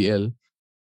the NBL.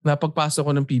 Na pagpasok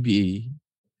ko ng PBA,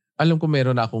 alam ko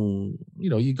meron na akong,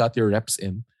 you got your reps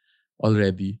in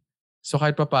already. So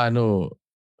kahit pa paano,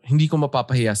 hindi ko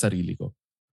mapapahiya sarili ko.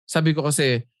 Sabi ko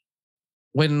kasi,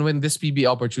 when this PBA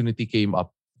opportunity came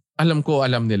up, alam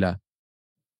nila.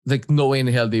 Like no way in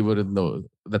hell they wouldn't know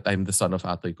that I'm the son of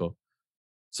atoy ko.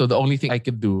 So the only thing I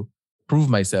could do, prove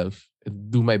myself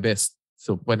and do my best.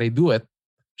 So when I do it,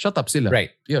 shut up sila.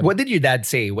 Right. Yun. What did your dad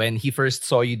say when he first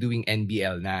saw you doing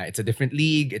NBL na it's a different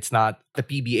league, it's not the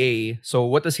PBA? So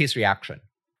what was his reaction?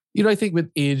 I think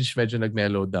with age, medyo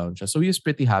nag-mellow down siya. So he was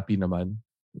pretty happy naman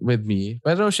with me.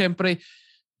 Pero syempre,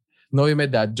 knowing my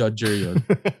dad, judger yun.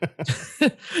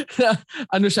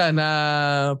 Ano siya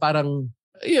na parang,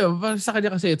 sa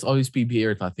kanya kasi it's always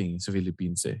PBA or nothing sa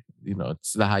Philippines eh.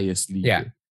 It's the highest league.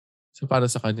 Yeah. So para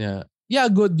sa kanya, yeah,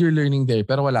 good, you're learning there,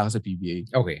 pero wala ka sa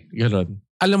PBA. Okay. Ganon.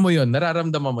 Alam mo yun,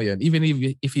 nararamdaman mo yun, even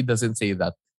if he doesn't say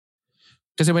that.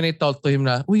 Kasi when I talk to him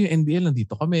na, yung NBL,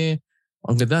 nandito kami.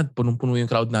 Ang ganda, punong-puno yung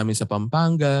crowd namin sa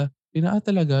Pampanga.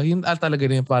 Talaga. Yun talaga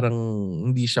na parang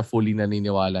hindi siya fully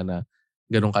naniniwala na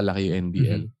ganun kalaki yung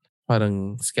NBL. Mm-hmm.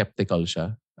 Parang skeptical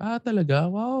siya. Talaga?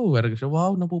 Wow.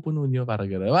 Wow, napupuno niyo. Parang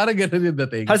gano'n. Parang gano'n yung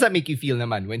dating. How does that make you feel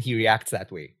naman when he reacts that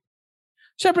way?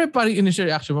 Siyempre, parang initial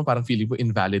reaction mo, parang feeling mo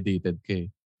invalidated ka.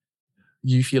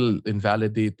 You feel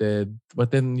invalidated.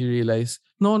 But then you realize,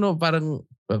 no, parang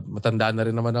matanda na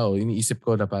rin naman ako. Iniisip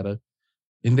ko na parang,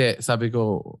 hindi, sabi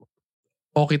ko,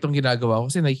 okay itong ginagawa ko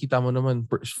kasi nakikita mo naman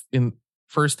in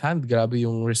first hand, grabe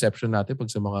yung reception natin pag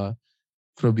sa mga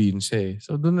probinsya eh.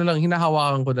 So doon na lang,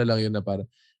 hinahawakan ko na lang yun na parang,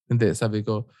 hindi, sabi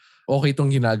ko, okay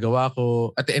itong ginagawa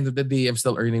ko. At the end of the day, I'm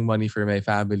still earning money for my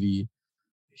family.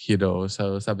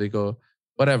 So sabi ko,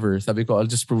 whatever. Sabi ko,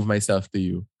 I'll just prove myself to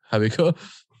you. Sabi ko,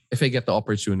 if I get the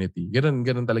opportunity. Ganun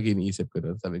talaga iniisip ko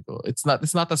doon. Sabi ko, it's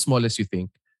not as small as you think.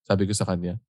 Sabi ko sa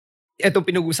kanya. Itong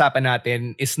pinag-usapan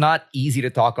natin is not easy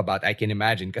to talk about, I can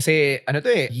imagine. Kasi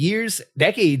years,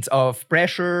 decades of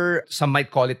pressure, some might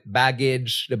call it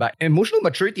baggage, diba? Emotional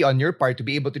maturity on your part to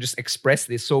be able to just express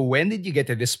this. So when did you get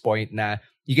to this point na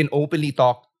you can openly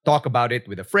talk about it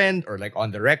with a friend or like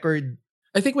on the record?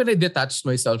 I think when I detached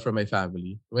myself from my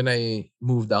family, when I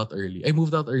moved out early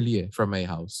from my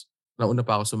house. Nauna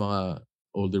pa ako sa mga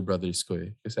older brothers ko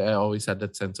eh. Kasi I always had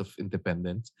that sense of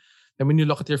independence. And when you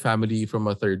look at your family from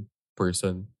a third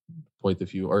person point of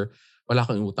view or wala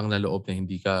kang utang na loob na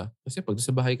hindi ka kasi pag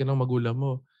sa bahay ka ng magulang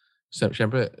mo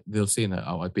syempre they'll say na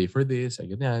I pay for this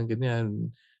ganyan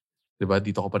diba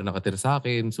dito ko pa rin nakatira sa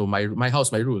akin so my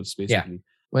house my rules basically.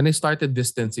 When I started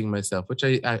distancing myself, which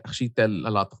I actually tell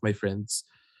a lot of my friends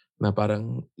na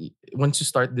parang once you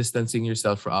start distancing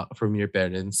yourself from your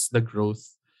parents, the growth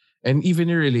and even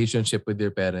your relationship with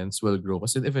your parents will grow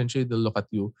kasi eventually they'll look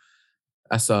at you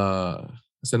as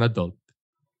an adult.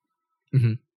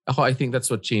 Mm-hmm. Ako, I think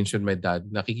that's what changed with my dad.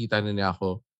 Nakikita na niya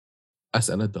ako as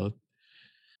an adult.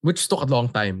 Which took a long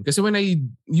time. Kasi when I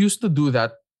used to do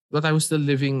that, but I was still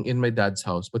living in my dad's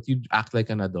house, but you'd act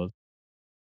like an adult.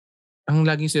 Ang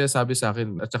laging sinasabi sa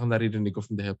akin, at saka naririnig ko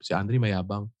from the help, si Andre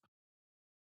mayabang.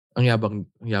 Ang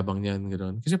yabang niyan,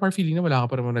 gano'n. Kasi parang feeling na wala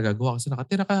ka pa naman nagagawa kasi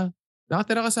nakatira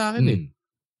ka sa akin eh.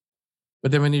 But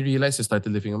then when he realized I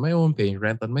started living on my own, paying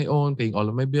rent on my own, paying all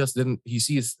of my bills, then he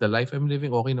sees the life I'm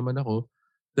living, okay naman ako.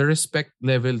 The respect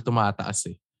level tumataas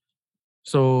eh.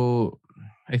 So,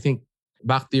 I think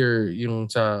back to yung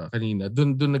sa kanina,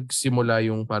 dun nagsimula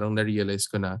yung parang na-realize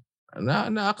ko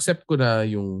na-accept ko na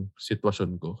yung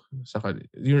sitwasyon ko.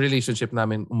 Yung relationship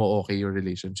namin, okay yung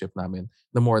relationship namin.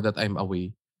 The more that I'm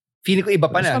away. Feeling ko iba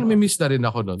pa na. Saan may miss na rin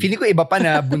ako nun. Feeling ko iba pa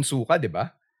na bunso ka, di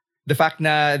ba? The fact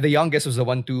na the youngest was the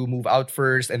one to move out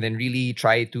first and then really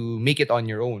try to make it on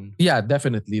your own. Yeah,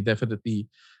 definitely.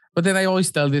 But then I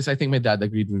always tell this, I think my dad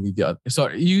agreed with me.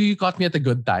 So you caught me at a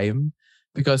good time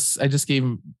because I just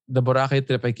came, the Boracay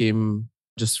trip I came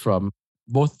just from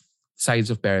both sides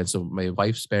of parents. So my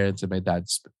wife's parents and my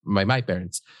dad's, my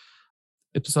parents.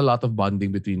 It was a lot of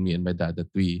bonding between me and my dad that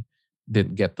we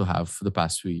didn't get to have for the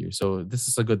past few years. So this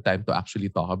is a good time to actually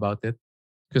talk about it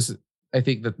because I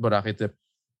think that Boracay trip,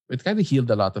 it kind of healed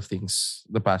a lot of things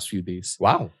the past few days.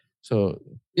 Wow. So,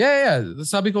 yeah.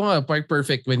 Sabi ko nga, quite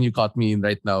perfect when you caught me in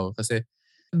right now. Kasi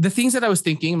the things that I was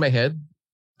thinking in my head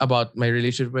about my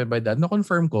relationship with my dad,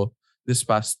 na-confirm ko this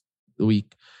past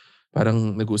week.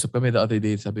 Parang nag-uusap kami the other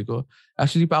day. Sabi ko,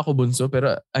 actually pa ako bunso,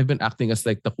 pero I've been acting as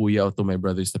like the kuya to my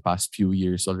brothers the past few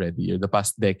years already, or the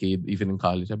past decade, even in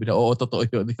college. Sabi na, oo, totoo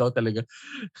yun. Ikaw talaga.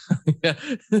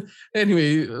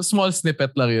 Anyway, small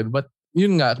snippet lang yun. But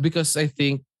yun nga, because I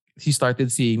think he started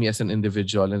seeing me as an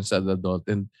individual and as an adult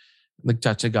and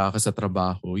nagtsatsaga ka sa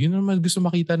trabaho. Yun naman gusto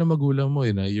makita ng magulang mo.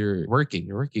 You're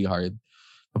working hard.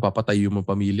 Mapapatayo mo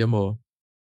pamilya mo.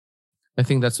 I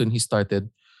think that's when he started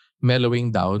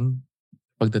mellowing down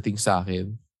pagdating sa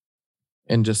akin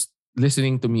and just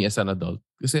listening to me as an adult.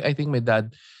 Kasi I think my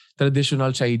dad, traditional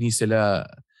Chinese sila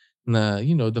na,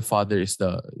 the father is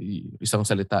the isang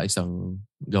salita, isang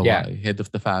gawa, head of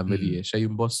the family. Siya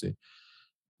yung boss eh.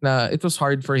 Na it was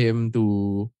hard for him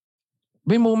to,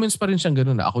 may moments pa rin siyang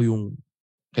ganun na ako yung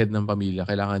head ng pamilya,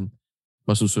 kailangan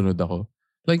masusunod ako.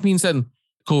 Like minsan,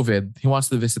 COVID, he wants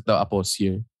to visit the Apos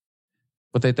here.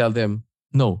 But I tell them,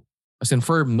 no. As in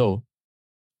firm no.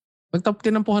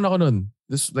 Tinampuhan ako nun.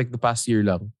 This like the past year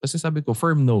lang. Kasi sabi ko,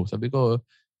 firm no. Sabi ko,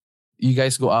 you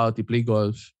guys go out, you play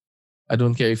golf. I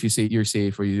don't care if you say you're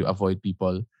safe or you avoid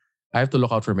people. I have to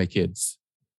look out for my kids.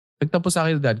 Nagtapos sa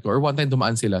akin ng dad ko, or one time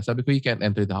dumaan sila. Sabi ko, you can't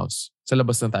enter the house. Sa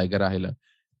labas lang tayo, garahe lang.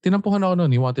 Tinampuhan ako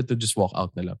nun. He wanted to just walk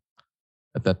out na lang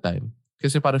at that time.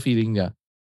 Kasi para feeling niya,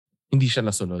 hindi siya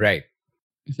nasunod. Right.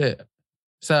 Kasi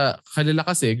sa kanila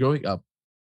kasi, growing up,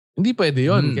 hindi pwede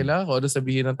yun. Kailangan ko, ano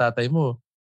sabihin ng tatay mo,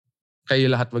 kayo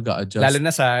lahat mag-a-adjust. Lalo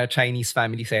na sa Chinese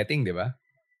family setting, di ba?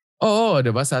 Oo, di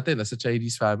ba? Sa atin, as a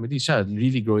Chinese family, siya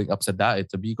really growing up sa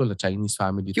Daet, sa Bicol, na Chinese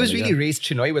family. He was really raised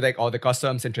Chinoy with like all the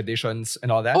customs and traditions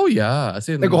and all that? Oh yeah. As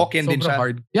in, Nag-Hokkien din siya?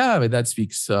 Hard. Yeah, my dad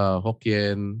speaks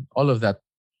Hokkien, all of that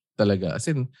talaga. As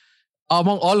in,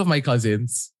 among all of my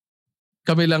cousins,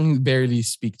 kami lang barely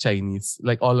speak Chinese.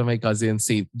 Like all of my cousins,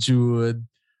 St. Jude,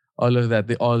 all of that,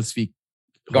 they all speak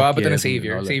Gawa ba ito ng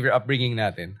Savior? Savior upbringing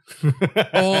natin.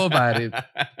 Oo, pare.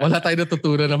 Wala tayo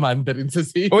natutunan na Mandarin sa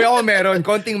Savior. Uy, ako meron.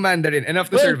 Konting Mandarin. Enough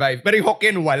to survive. Pero yung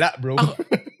Hokkien, wala, bro.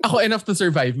 Ako enough to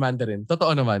survive Mandarin.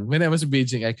 Totoo naman. When I was in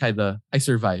Beijing, I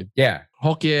survived. Yeah.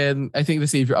 Hokkien, I think the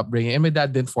Savior upbringing. And my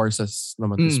dad didn't force us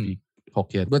naman to speak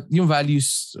Hokkien. But yung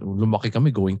values, lumaki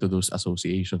kami going to those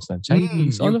associations ng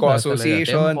Chinese. Yung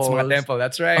co-associations, mga temple.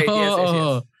 That's right.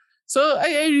 Yes. So,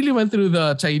 I really went through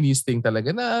the Chinese thing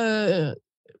talaga na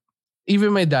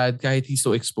even my dad, kahit he's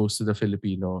so exposed to the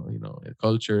Filipino,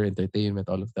 culture, entertainment,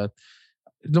 all of that,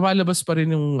 lumalabas pa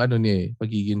rin yung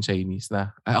pagiging Chinese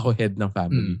na ako head ng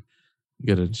family.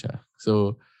 Ganun siya.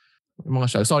 So, mga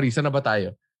siya. Sorry, saan na ba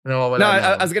tayo?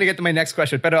 I was gonna get to my next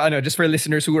question. Pero just for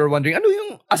listeners who are wondering, ano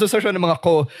yung asosasyon ng mga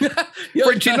ko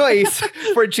for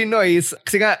Chinoys?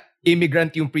 Kasi nga, immigrant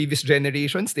yung previous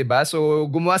generations, diba? So,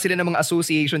 gumawa sila ng mga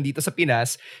association dito sa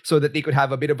Pinas so that they could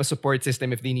have a bit of a support system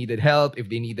if they needed help,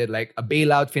 if they needed like a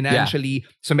bailout financially.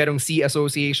 Yeah. So, merong C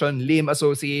Association, Lim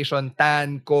Association,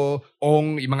 Tan, Ko,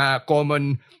 Ong, yung mga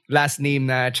common last name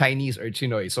na Chinese or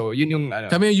Chinoy. So, yun yung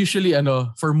Kami usually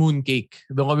for mooncake.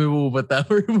 Doon kami pupunta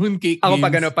for mooncake games.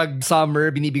 Ako pag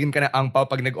summer, binibigyan ka ng angpao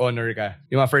pag nag-honor ka.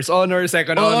 Yung mga first honor,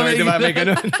 second honor, di ba? May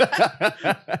ganun.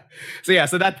 So yeah,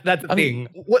 so that's the thing.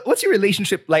 What's your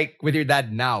relationship like with your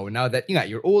dad now? Now that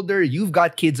you're older, you've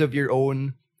got kids of your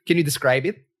own. Can you describe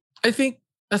it? I think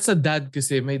that's a dad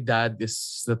kasi my dad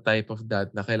is the type of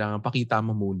dad na kailangan pakita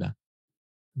mo muna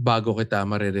bago kita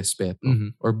marerespeto.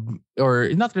 Or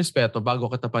not respeto, bago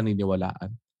kita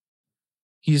paniniwalaan.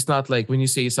 He's not like when you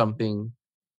say something,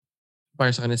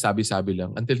 parang sa kanya sabi-sabi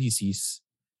lang. Until he sees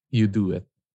you do it.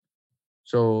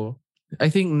 So, I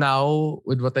think now,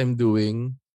 with what I'm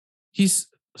doing,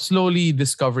 he's slowly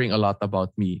discovering a lot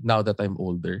about me now that I'm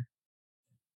older.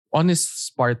 On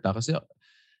his part kasi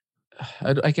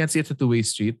I can't say it's a two-way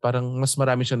street. Parang mas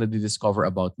marami siya na-discover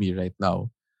about me right now.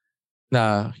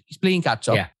 Na he's playing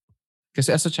catch-up. Yeah.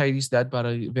 Kasi as a Chinese dad,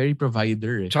 parang very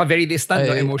provider. Tsaka very distant,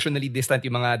 emotionally distant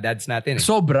yung mga dads natin.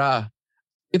 Sobra.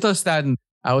 Ito, Stan,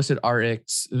 I was at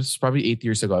RX. It was probably 8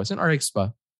 years ago. I was in RX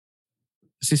pa.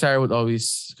 Si Sarah would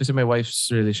always, kasi my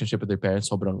wife's relationship with their parents,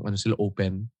 sobrang sila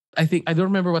open. I don't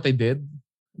remember what I did.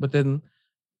 But then,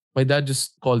 my dad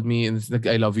just called me and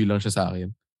I love you lang siya sa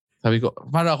akin. Sabi ko,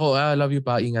 para ako, I love you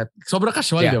pa, ingat. Sobrang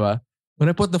casual, di ba?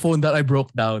 When I put the phone down, I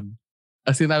broke down.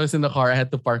 As in, I was in the car, I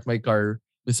had to park my car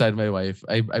beside my wife.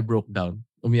 I broke down.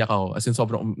 Umiyak ako. As in,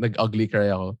 sobrang nag-ugly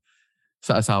cry ako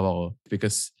sa asawa ko.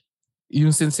 Because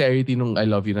yung sincerity nung I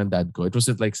love you ng dad ko, it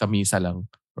wasn't like sa misa lang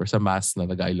or sa mass na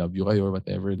nag-I love you kayo or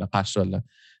whatever, na casual na.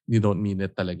 You don't mean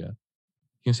it talaga.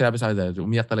 Yung sinabi sa akin,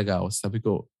 umiyak talaga ako. Sabi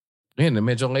ko,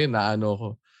 medyo ngayon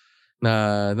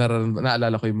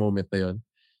naalala ko yung moment na yun.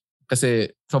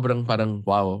 Kasi sobrang parang,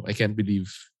 wow, I can't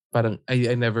believe. Parang,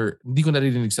 I never, hindi ko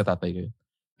narinig sa tatay ko yun.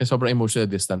 Kasi sobrang emotional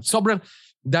distant.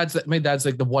 My dad's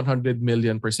like the 100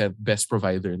 million% best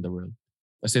provider in the world.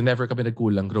 As in, never kami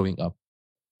nagkulang growing up.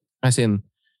 As in,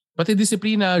 pati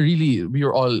disiplina, really, we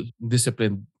were all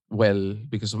disciplined well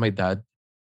because of my dad.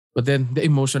 But then, the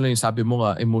emotional, yung sabi mo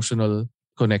nga, emotional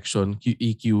connection,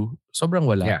 EQ, sobrang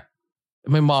wala. Yeah.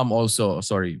 My mom also,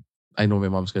 sorry, I know my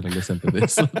mom's gonna listen to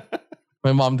this.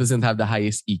 My mom doesn't have the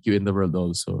highest EQ in the world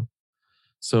also.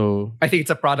 So, I think it's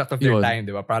a product of their time,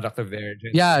 di ba? Product of their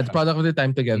generation. Yeah, the product of their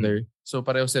time together. So,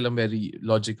 pareho silang very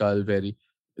logical,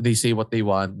 they say what they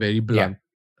want, very blunt.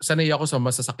 Yeah. Sanay ako sa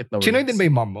masasakit na words. Chinoy din ba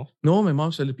yung mom mo? No, my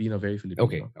mom's Filipino, very Filipino.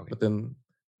 Okay. But then,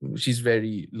 she's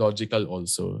very logical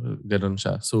also. Ganon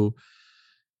siya. So,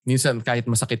 minsan kahit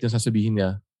masakit yung sasabihin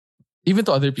niya, even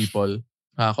to other people,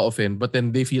 Nakaka-offend. But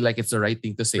then they feel like it's the right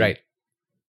thing to say. Right.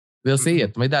 They'll say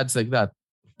it. My dad's like that.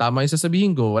 Tama yung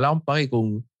sasabihin ko. Wala akong pake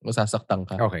kung masasaktan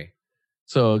ka. Okay.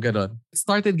 So, ganon. It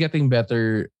started getting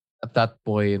better at that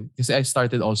point kasi I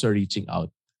started also reaching out.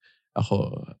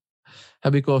 Ako,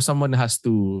 sabi ko, someone has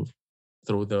to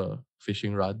throw the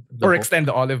fishing rod. Or extend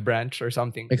the olive branch or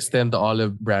something. Extend the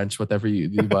olive branch, whatever you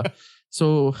do.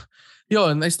 So,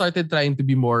 yun, I started trying to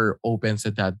be more open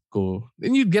sa dad ko.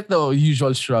 Then you get the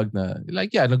usual shrug na,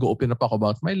 like, yeah, nag-open up ako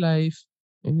about my life.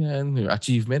 Ganyan, your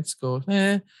achievements ko.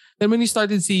 Then when you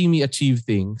started seeing me achieve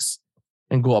things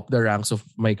and go up the ranks of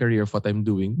my career of what I'm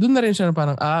doing, dun na rin siya na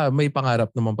parang, may pangarap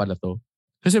naman pala to.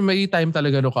 Kasi may time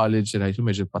talaga no college and high school,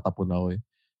 medyo patapon ako eh.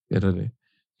 Pero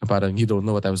parang you don't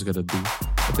know what I was gonna do.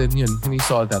 But then yun, when he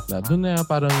saw that na, dun na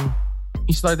parang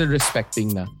he started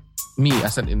respecting na me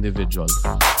as an individual.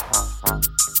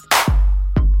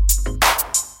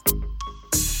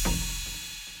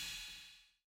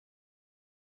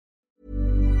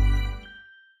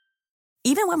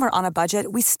 Even when we're on a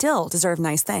budget, we still deserve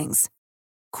nice things.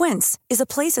 Quince is a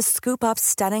place to scoop up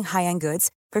stunning high-end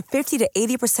goods for 50 to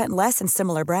 80% less than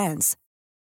similar brands.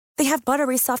 They have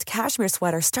buttery soft cashmere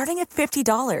sweaters starting at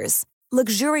 $50,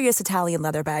 luxurious Italian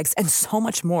leather bags, and so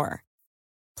much more.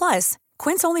 Plus,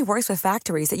 Quince only works with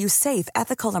factories that use safe,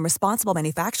 ethical, and responsible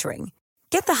manufacturing.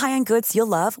 Get the high-end goods you'll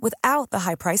love without the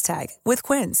high price tag with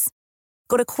Quince.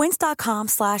 Go to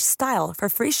quince.com/style for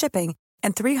free shipping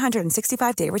and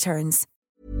 365-day returns.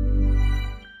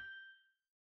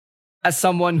 As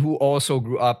someone who also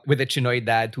grew up with a Chinoy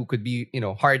dad who could be,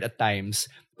 hard at times,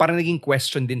 parang naging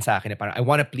question din sa akin. Parang I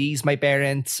want to please my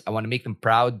parents. I want to make them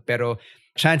proud. Pero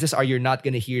chances are you're not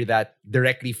going to hear that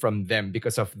directly from them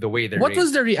because of the way they're What raised.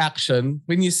 was the reaction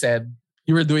when you said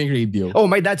you were doing radio? Oh,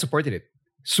 my dad supported it.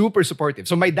 Super supportive.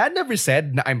 So my dad never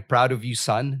said na I'm proud of you,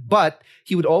 son. But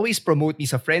he would always promote me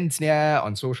sa friends niya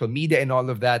on social media and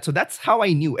all of that. So that's how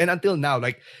I knew. And until now,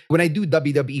 like when I do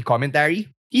WWE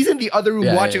commentary, he's in the other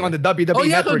room watching on the WWE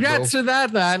network. Congrats to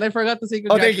that, man. I forgot to say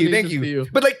Oh, congratulations thank you. to you.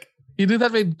 But like, you did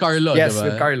that with Carlo, yes, diba?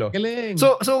 with Carlo. Galing.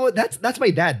 So that's my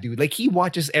dad, dude. Like he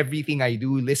watches everything I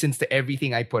do, listens to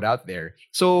everything I put out there.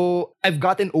 So I've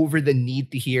gotten over the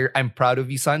need to hear I'm proud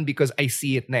of you, son, because I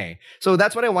see it na. So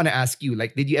that's what I want to ask you.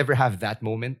 Like, did you ever have that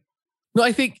moment? No,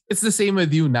 I think it's the same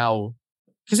with you now.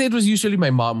 Because it was usually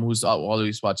my mom who's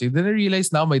always watching. Then I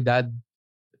realized now my dad,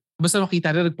 basta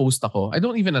makita na nag-post ako. I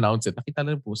don't even announce it. Nakita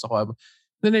na nag-post ako.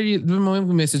 Then the moment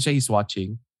we message siya, he's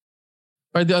watching.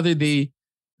 Or the other day,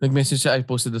 nag-message siya, I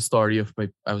posted the story of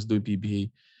I was doing PBA.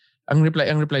 Ang reply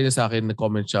niya sa akin,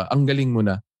 nag-comment siya, ang galing mo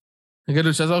na.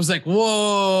 Nagano'n siya. So I was like,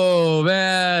 whoa,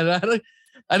 man.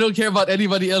 I don't care about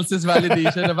anybody else's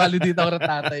validation. Na-validate ako ng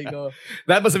tatay ko.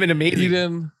 That must have been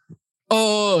amazing.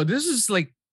 This is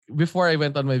like before I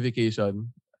went on my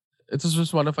vacation. It was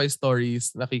just one of my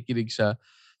stories. Nakikinig siya.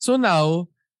 So now,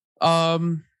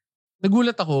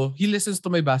 nagulat ako. He listens to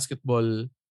my basketball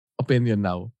opinion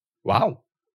now. Wow.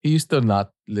 He used to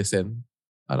not listen.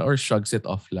 Or shrugs it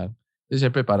off lang.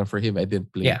 Siyempre, parang for him, I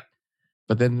didn't play. Yeah.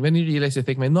 But then when he realized, I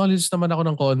think, may knowledge naman ako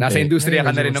ng konti. Nasa industriya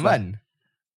ka na rin naman.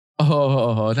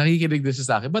 Oo. Nakikinig din siya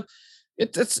sa akin. But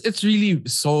it's really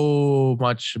so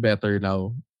much better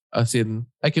now. As in,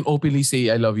 I can openly say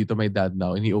I love you to my dad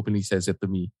now, and he openly says it to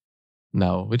me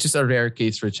now, which is a rare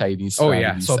case for Chinese families.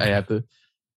 Yeah. So I have to.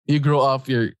 You grow up,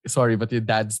 but your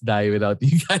dads die without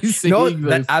you guys saying No, those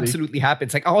that things. absolutely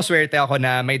happens. Like, ako swerte ako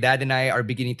na my dad and I are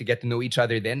beginning to get to know each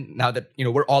other then. Now that,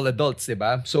 we're all adults,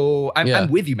 diba? So,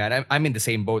 I'm with you, man. I'm in the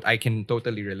same boat. I can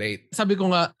totally relate. Sabi ko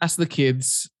nga, as the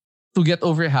kids, to get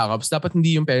over hang-ups, dapat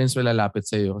hindi yung parents malalapit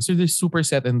sa'yo. Kasi they're super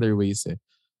set in their ways eh.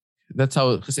 That's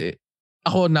how, kasi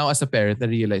ako now as a parent,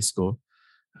 na-realize ko,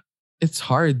 it's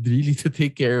hard really to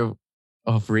take care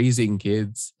of raising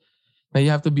kids. Now you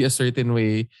have to be a certain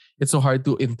way. It's so hard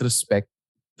to introspect,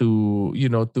 to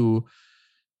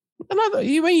another.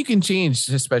 Even you can change,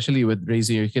 especially with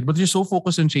raising your kid. But you're so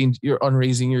focused on you're on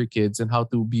raising your kids and how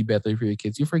to be better for your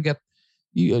kids. You forget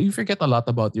a lot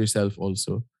about yourself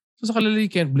also. So you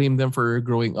can't blame them for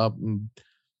growing up and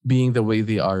being the way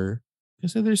they are.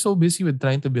 Because they're so busy with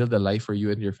trying to build a life for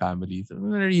you and your family. So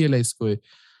na-realize ko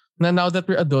now that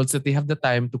we're adults, that they have the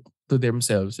time to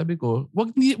themselves. Sabi ko,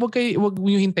 wag niyo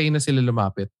hintayin na sila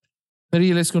lumapit.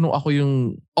 Na-realize ko nung ako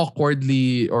yung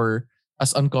awkwardly or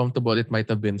as uncomfortable it might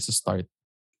have been sa start.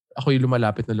 Ako yung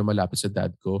lumalapit sa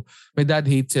dad ko. My dad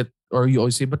hates it, or you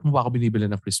always say, ba't mo ba ako binibili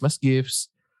ng Christmas gifts,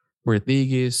 birthday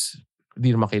gifts,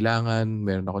 hindi naman kailangan,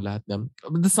 meron ako lahat ng.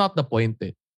 But that's not the point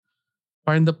eh.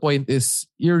 Parang the point is,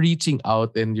 you're reaching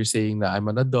out and you're saying na I'm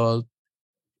an adult.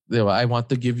 Diba? I want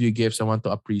to give you gifts. I want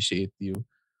to appreciate you.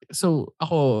 So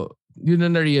ako, yun na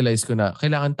na-realize ko na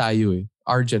kailangan tayo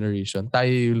our generation, tayo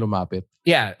yung lumapit.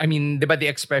 Yeah, I mean, diba the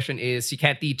expression is you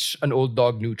can't teach an old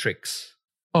dog new tricks.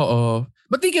 Oo.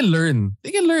 But they can learn.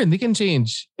 They can learn. They can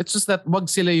change. It's just that wag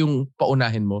sila yung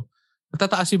paunahin mo.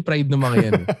 Matataas yung pride ng mga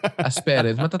yan as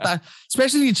parents. Matataas.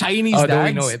 Especially Chinese dads.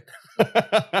 We know it.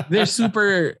 They're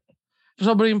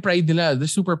sobrang yung pride nila. They're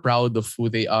super proud of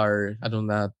who they are.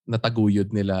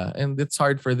 Nataguyod nila. And it's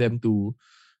hard for them to,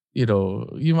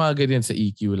 yung mga ganyan sa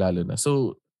EQ lalo na.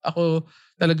 So, ako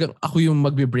yung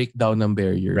magbe-break down ng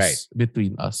barriers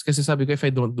between us. Kasi sabi ko, if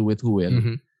I don't do it, who will?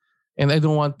 Mm-hmm. And I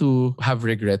don't want to have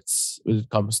regrets when it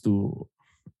comes to,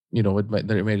 with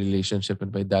my relationship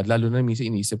with my dad. Lalo na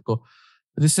minsan inisip ko,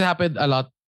 this happened a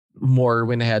lot more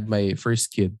when I had my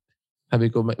first kid. Sabi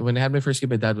ko, when I had my first kid,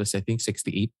 my dad was, I think,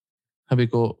 68. Sabi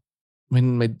ko,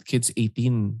 when my kid's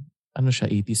 18,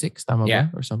 86? Tama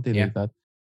ba? Or something like that.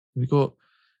 Sabi ko,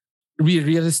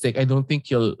 realistic, I don't think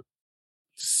he'll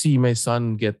see my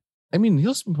son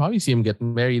he'll probably see him get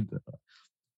married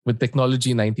with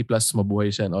technology, 90 plus, mabuhay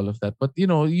siya and all of that. But,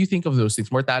 you think of those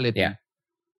things, mortality. Yeah.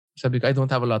 Sabi ko, I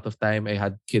don't have a lot of time. I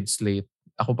had kids late.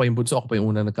 Ako pa yung bunso, ako pa yung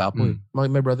una nagka-apo.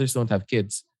 My brothers don't have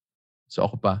kids. So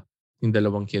ako pa, yung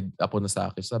dalawang kid, apo na sa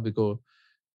akin. Sabi ko,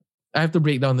 I have to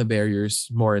break down the barriers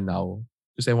more now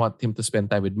because I want him to spend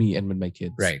time with me and with my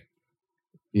kids. Right.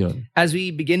 Yun. As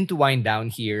we begin to wind down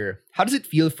here, how does it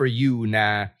feel for you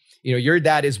na, your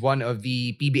dad is one of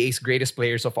the PBA's greatest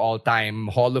players of all time,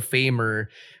 Hall of Famer,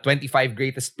 25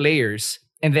 greatest players,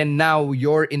 and then now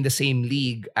you're in the same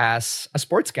league as a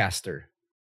sportscaster?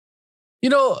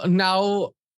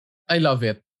 Now I love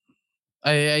it.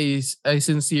 I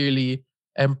sincerely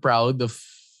am proud of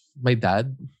my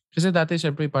dad. Kasi dati,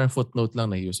 syempre, parang footnote lang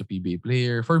na he was a PBA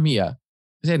player. For me,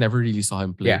 kasi I never really saw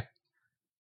him play. Yeah.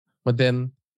 But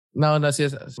then, now na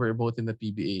we're both in the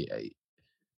PBA,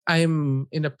 I'm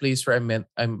in a place where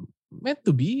I'm meant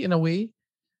to be in a way.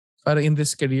 Para in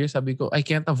this career, sabi ko, I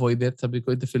can't avoid it. Sabi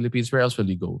ko, in the Philippines, where else will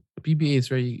you go? The PBA is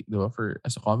where you,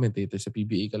 as a commentator, sa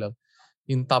PBA ka lang,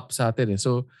 yung top sa atin.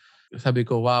 So, sabi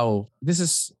ko, wow, this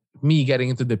is me getting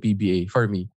into the PBA for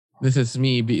me. This is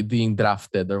me being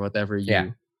drafted or whatever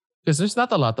you. Because there's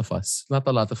not a lot of us, not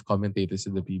a lot of commentators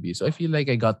in the PBA. So I feel like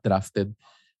I got drafted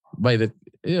by the,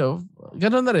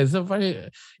 ganun na rin. So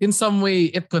in some way,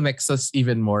 it connects us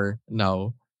even more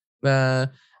now. Na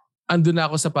andun na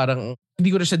ako sa parang,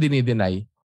 hindi ko na siya dinideny.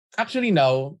 Actually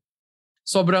now,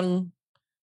 sobrang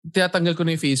tinatanggal ko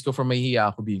na yung face ko from my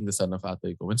hiya ako being the son of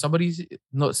atoy ko. When somebody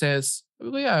says,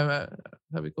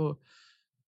 sabi ko,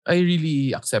 I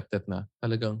really accept it na.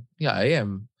 Talagang, I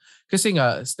am. Kasi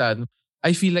nga, Stan,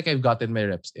 I feel like I've gotten my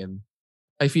reps in.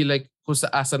 I feel like kung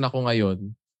saan ako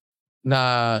ngayon,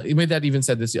 na, my dad even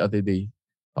said this the other day,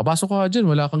 papasok ka dyan,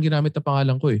 wala kang ginamit na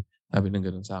pangalan ko eh. Sabi ng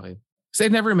ganun sa akin. Because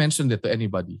I never mentioned it to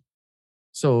anybody.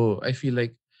 So, I feel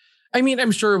like,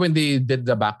 I'm sure when they did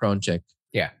the background check,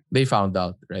 they found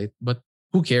out, right? But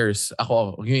who cares?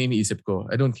 Ako, yung iniisip ko,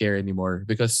 I don't care anymore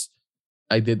because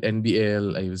I did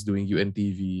NBL, I was doing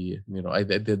UNTV, I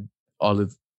did all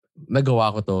of,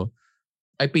 nagawa ko to.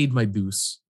 I paid my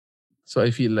dues. So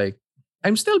I feel like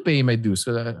I'm still paying my dues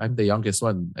because I'm the youngest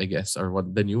one, I guess, or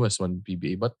the newest one in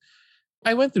PBA. But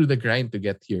I went through the grind to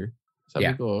get here.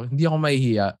 Sabi ko, hindi ako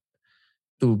mahihiya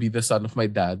to be the son of my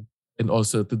dad and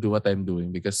also to do what I'm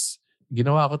doing because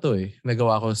ginawa ko to eh.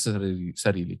 Nagawa ko sa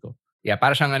sarili ko. Yeah,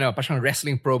 para siyang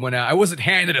wrestling promo na I wasn't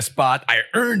handed a spot, I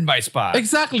earned my spot.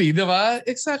 Exactly, diba?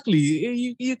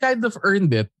 Exactly. You kind of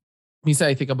earned it. Minsan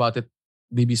I think about it,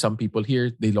 maybe some people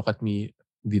here, they look at me,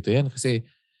 dito yan kasi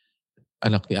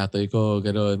anak ni atoy ko,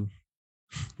 gano'n.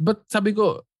 But sabi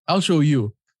ko, I'll show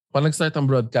you. Pag nag-start ang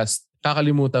broadcast,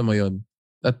 kakalimutan mo yon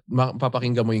at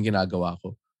papakinggan mo yung ginagawa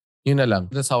ko. Yun na lang.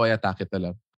 That's how I attack it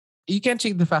na lang. You can't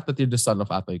change the fact that you're the son of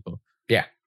atoy ko. Yeah.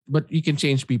 But you can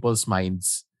change people's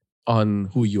minds on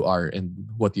who you are and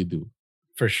what you do.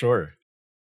 For sure.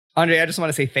 Andre, I just want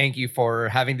to say thank you for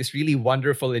having this really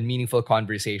wonderful and meaningful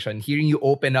conversation. Hearing you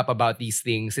open up about these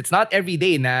things. It's not every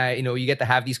day na, you get to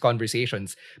have these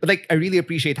conversations. But I really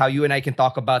appreciate how you and I can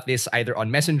talk about this either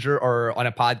on Messenger or on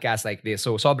a podcast like this.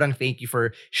 So sobrang thank you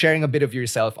for sharing a bit of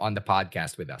yourself on the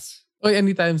podcast with us. Oh,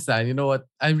 anytime, Stan. You know what?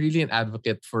 I'm really an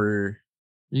advocate for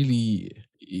really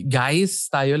guys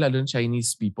tayo, lalo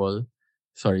Chinese people.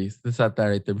 Sorry, that's not the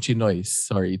right term. Chinoys.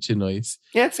 Sorry, Chinoys.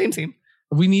 Yeah, same.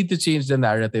 We need to change the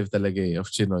narrative talaga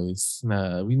of Chinoys.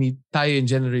 Na tayo in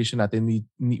generation natin,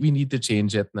 we need to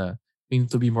change it na we need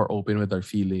to be more open with our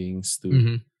feelings,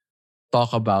 to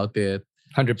talk about it,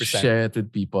 100%. share it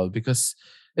with people. Because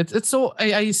It's so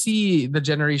I see the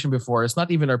generation before. It's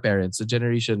not even our parents. The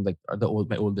generation like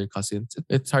my older cousins.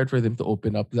 It's hard for them to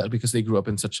open up because they grew up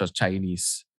in such a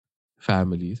Chinese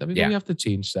family. Sabi ko, we have to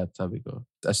change that. Sabi ko,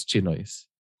 as Chinoys.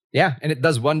 Yeah, and it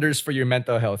does wonders for your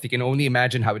mental health. You can only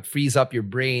imagine how it frees up your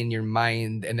brain, your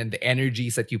mind, and then the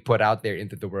energies that you put out there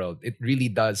into the world. It really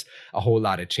does a whole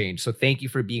lot of change. So thank you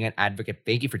for being an advocate.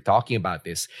 Thank you for talking about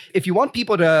this. If you want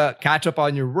people to catch up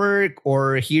on your work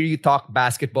or hear you talk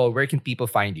basketball, where can people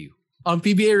find you? On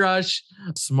PBA Rush,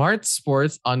 Smart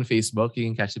Sports on Facebook. You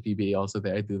can catch the PBA also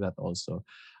there. I do that also.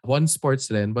 One Sports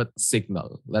then, but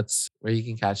Signal. That's where you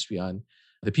can catch me on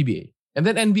the PBA. And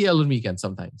then NBL on weekends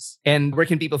sometimes. And where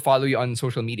can people follow you on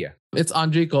social media? It's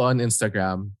Andre Co on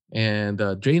Instagram and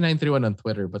Dre931 on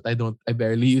Twitter. But I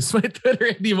barely use my Twitter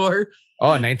anymore.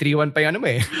 Oh, 931 pa yan mo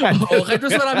eh. Kahit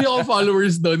mas marami akong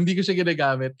followers doon, hindi ko siya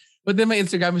ginagamit. But then my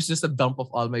Instagram is just a dump of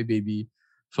all my baby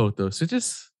photos. Which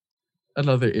is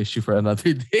another issue for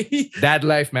another day. Dad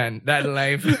life, man. Dad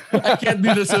life. I can't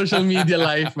do the social media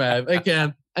life, man.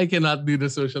 I cannot do the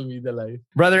social media life.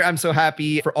 Brother, I'm so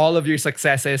happy for all of your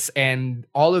successes and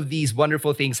all of these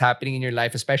wonderful things happening in your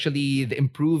life, especially the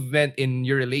improvement in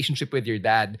your relationship with your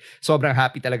dad. Sobrang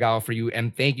happy talaga ako for you,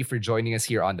 and thank you for joining us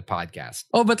here on the podcast.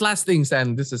 Oh, but last thing,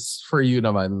 Stan, this is for you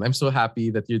naman. I'm so happy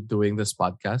that you're doing this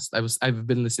podcast. I've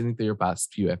been listening to your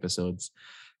past few episodes.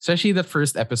 Especially the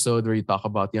first episode where you talk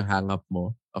about yung hang-up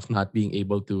mo of not being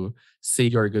able to say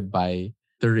your goodbye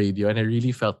to radio. And I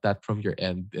really felt that from your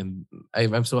end. And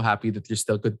I'm so happy that you're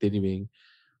still continuing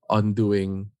on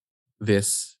doing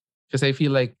this. Because I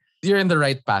feel like you're in the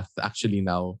right path actually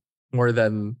now. More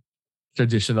than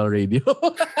traditional radio.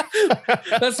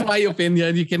 That's my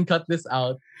opinion. You can cut this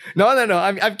out. No.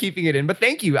 I'm keeping it in. But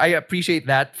thank you. I appreciate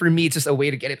that. For me, it's just a way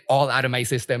to get it all out of my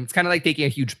system. It's kind of like taking a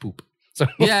huge poop. So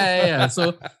yeah.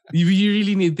 So you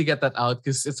really need to get that out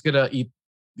because it's gonna eat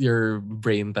your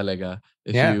brain talaga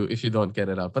if you don't get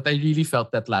it out. But I really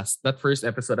felt that first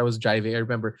episode. I was driving. I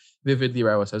remember vividly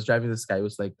where I was driving this guy. I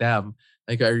was like, damn,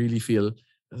 like I really feel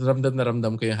ramdam na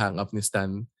ramdam ko yung hang up ni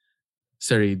Stan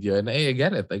sa radio. And I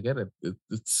get it.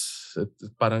 It's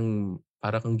parang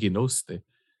kang ginost eh.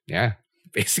 Yeah,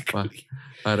 basically.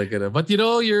 Parang ganun. But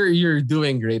you're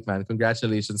doing great, man.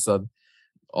 Congratulations on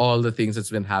all the things that's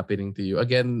been happening to you.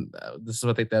 Again, this is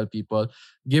what I tell people.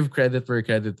 Give credit where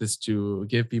credit is due.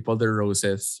 Give people their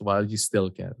roses while you still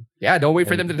can. Yeah, don't wait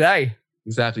for them to die.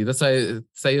 Exactly. That's why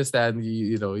say Stan,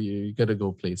 you're gonna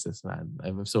go places, man.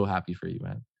 I'm so happy for you,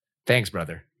 man. Thanks,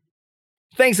 brother.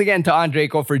 Thanks again to Andre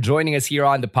Co for joining us here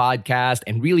on the podcast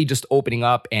and really just opening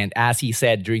up. And as he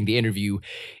said during the interview,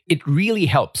 it really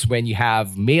helps when you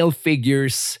have male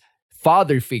figures,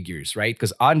 father figures, right?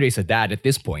 Because Andre's a dad at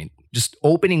this point. Just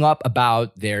opening up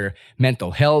about their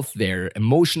mental health, their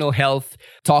emotional health,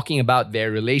 talking about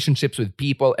their relationships with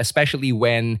people, especially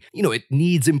when, it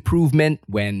needs improvement,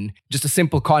 when just a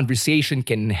simple conversation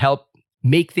can help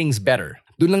make things better.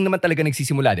 Doon lang naman talaga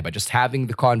nagsisimula, diba? Just having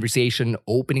the conversation,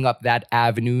 opening up that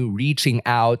avenue, reaching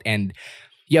out, and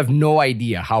you have no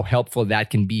idea how helpful that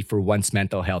can be for one's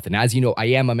mental health. And as you know, I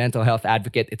am a mental health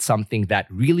advocate. It's something that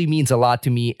really means a lot to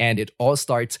me. And it all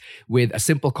starts with a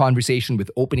simple conversation, with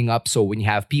opening up. So when you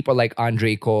have people like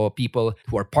Andre Co, people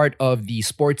who are part of the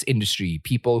sports industry,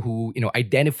 people who,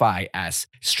 identify as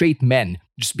straight men,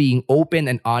 just being open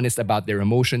and honest about their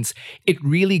emotions, it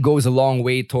really goes a long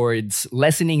way towards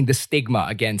lessening the stigma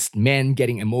against men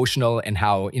getting emotional and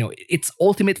how, it's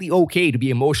ultimately okay to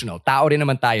be emotional. Tao rin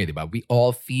naman tayo, diba? We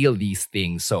all feel these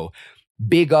things. So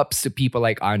big ups to people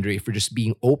like Andre for just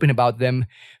being open about them,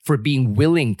 for being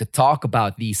willing to talk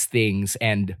about these things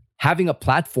and having a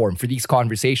platform for these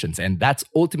conversations. And that's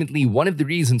ultimately one of the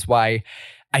reasons why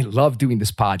I love doing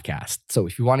this podcast. So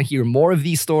if you want to hear more of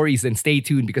these stories, then stay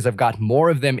tuned because I've got more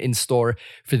of them in store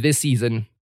for this season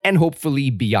and hopefully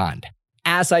beyond.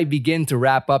 As I begin to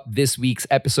wrap up this week's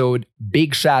episode,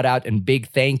 big shout out and big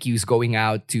thank yous going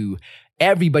out to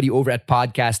everybody over at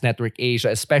Podcast Network Asia,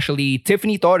 especially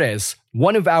Tiffany Torres,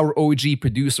 one of our OG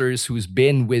producers who's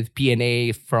been with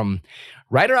PNA from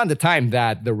right around the time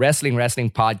that the Wrestling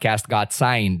podcast got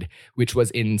signed, which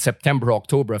was in September,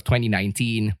 October of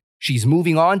 2019. She's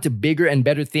moving on to bigger and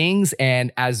better things.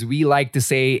 And as we like to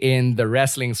say in the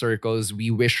wrestling circles,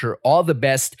 we wish her all the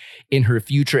best in her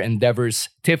future endeavors.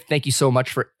 Tiff, thank you so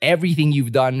much for everything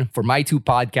you've done for my two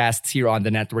podcasts here on the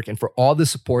network and for all the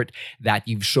support that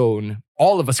you've shown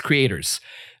all of us creators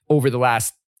over the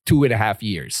last 2.5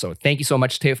 years. So thank you so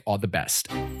much, Tiff. All the best.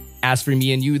 As for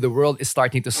me and you, the world is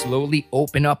starting to slowly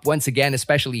open up once again,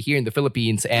 especially here in the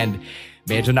Philippines. And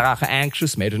medyo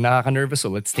nakaka-anxious, medyo nakaka-nervous. So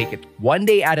let's take it one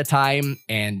day at a time.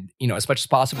 And, as much as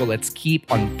possible, let's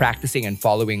keep on practicing and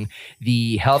following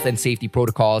the health and safety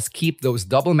protocols. Keep those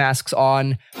double masks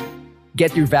on.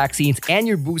 Get your vaccines and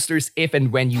your boosters if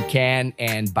and when you can.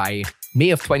 And by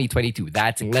May of 2022,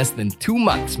 that's in less than 2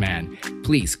 months, man.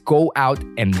 Please go out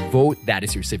and vote. That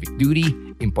is your civic duty.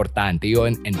 Importante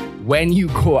yun. And when you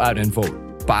go out and vote,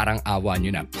 parang awa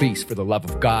nyo na. Please, for the love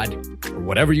of God, or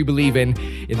whatever you believe in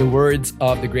the words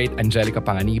of the great Angelica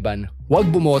Panganiban,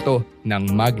 huwag bumoto ng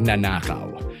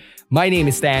magnanakaw. My name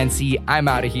is Stan C. I'm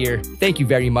out of here. Thank you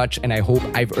very much, and I hope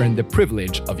I've earned the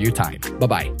privilege of your time.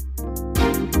 Bye-bye.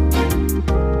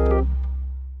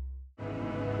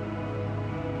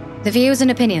 The views and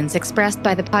opinions expressed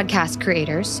by the podcast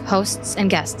creators, hosts,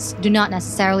 and guests do not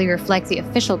necessarily reflect the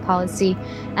official policy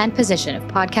and position of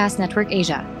Podcast Network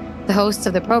Asia, the hosts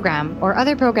of the program, or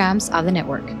other programs of the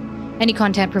network. Any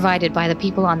content provided by the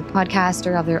people on the podcast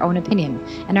are of their own opinion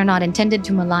and are not intended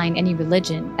to malign any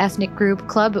religion, ethnic group,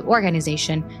 club,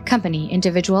 organization, company,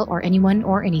 individual, or anyone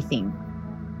or anything.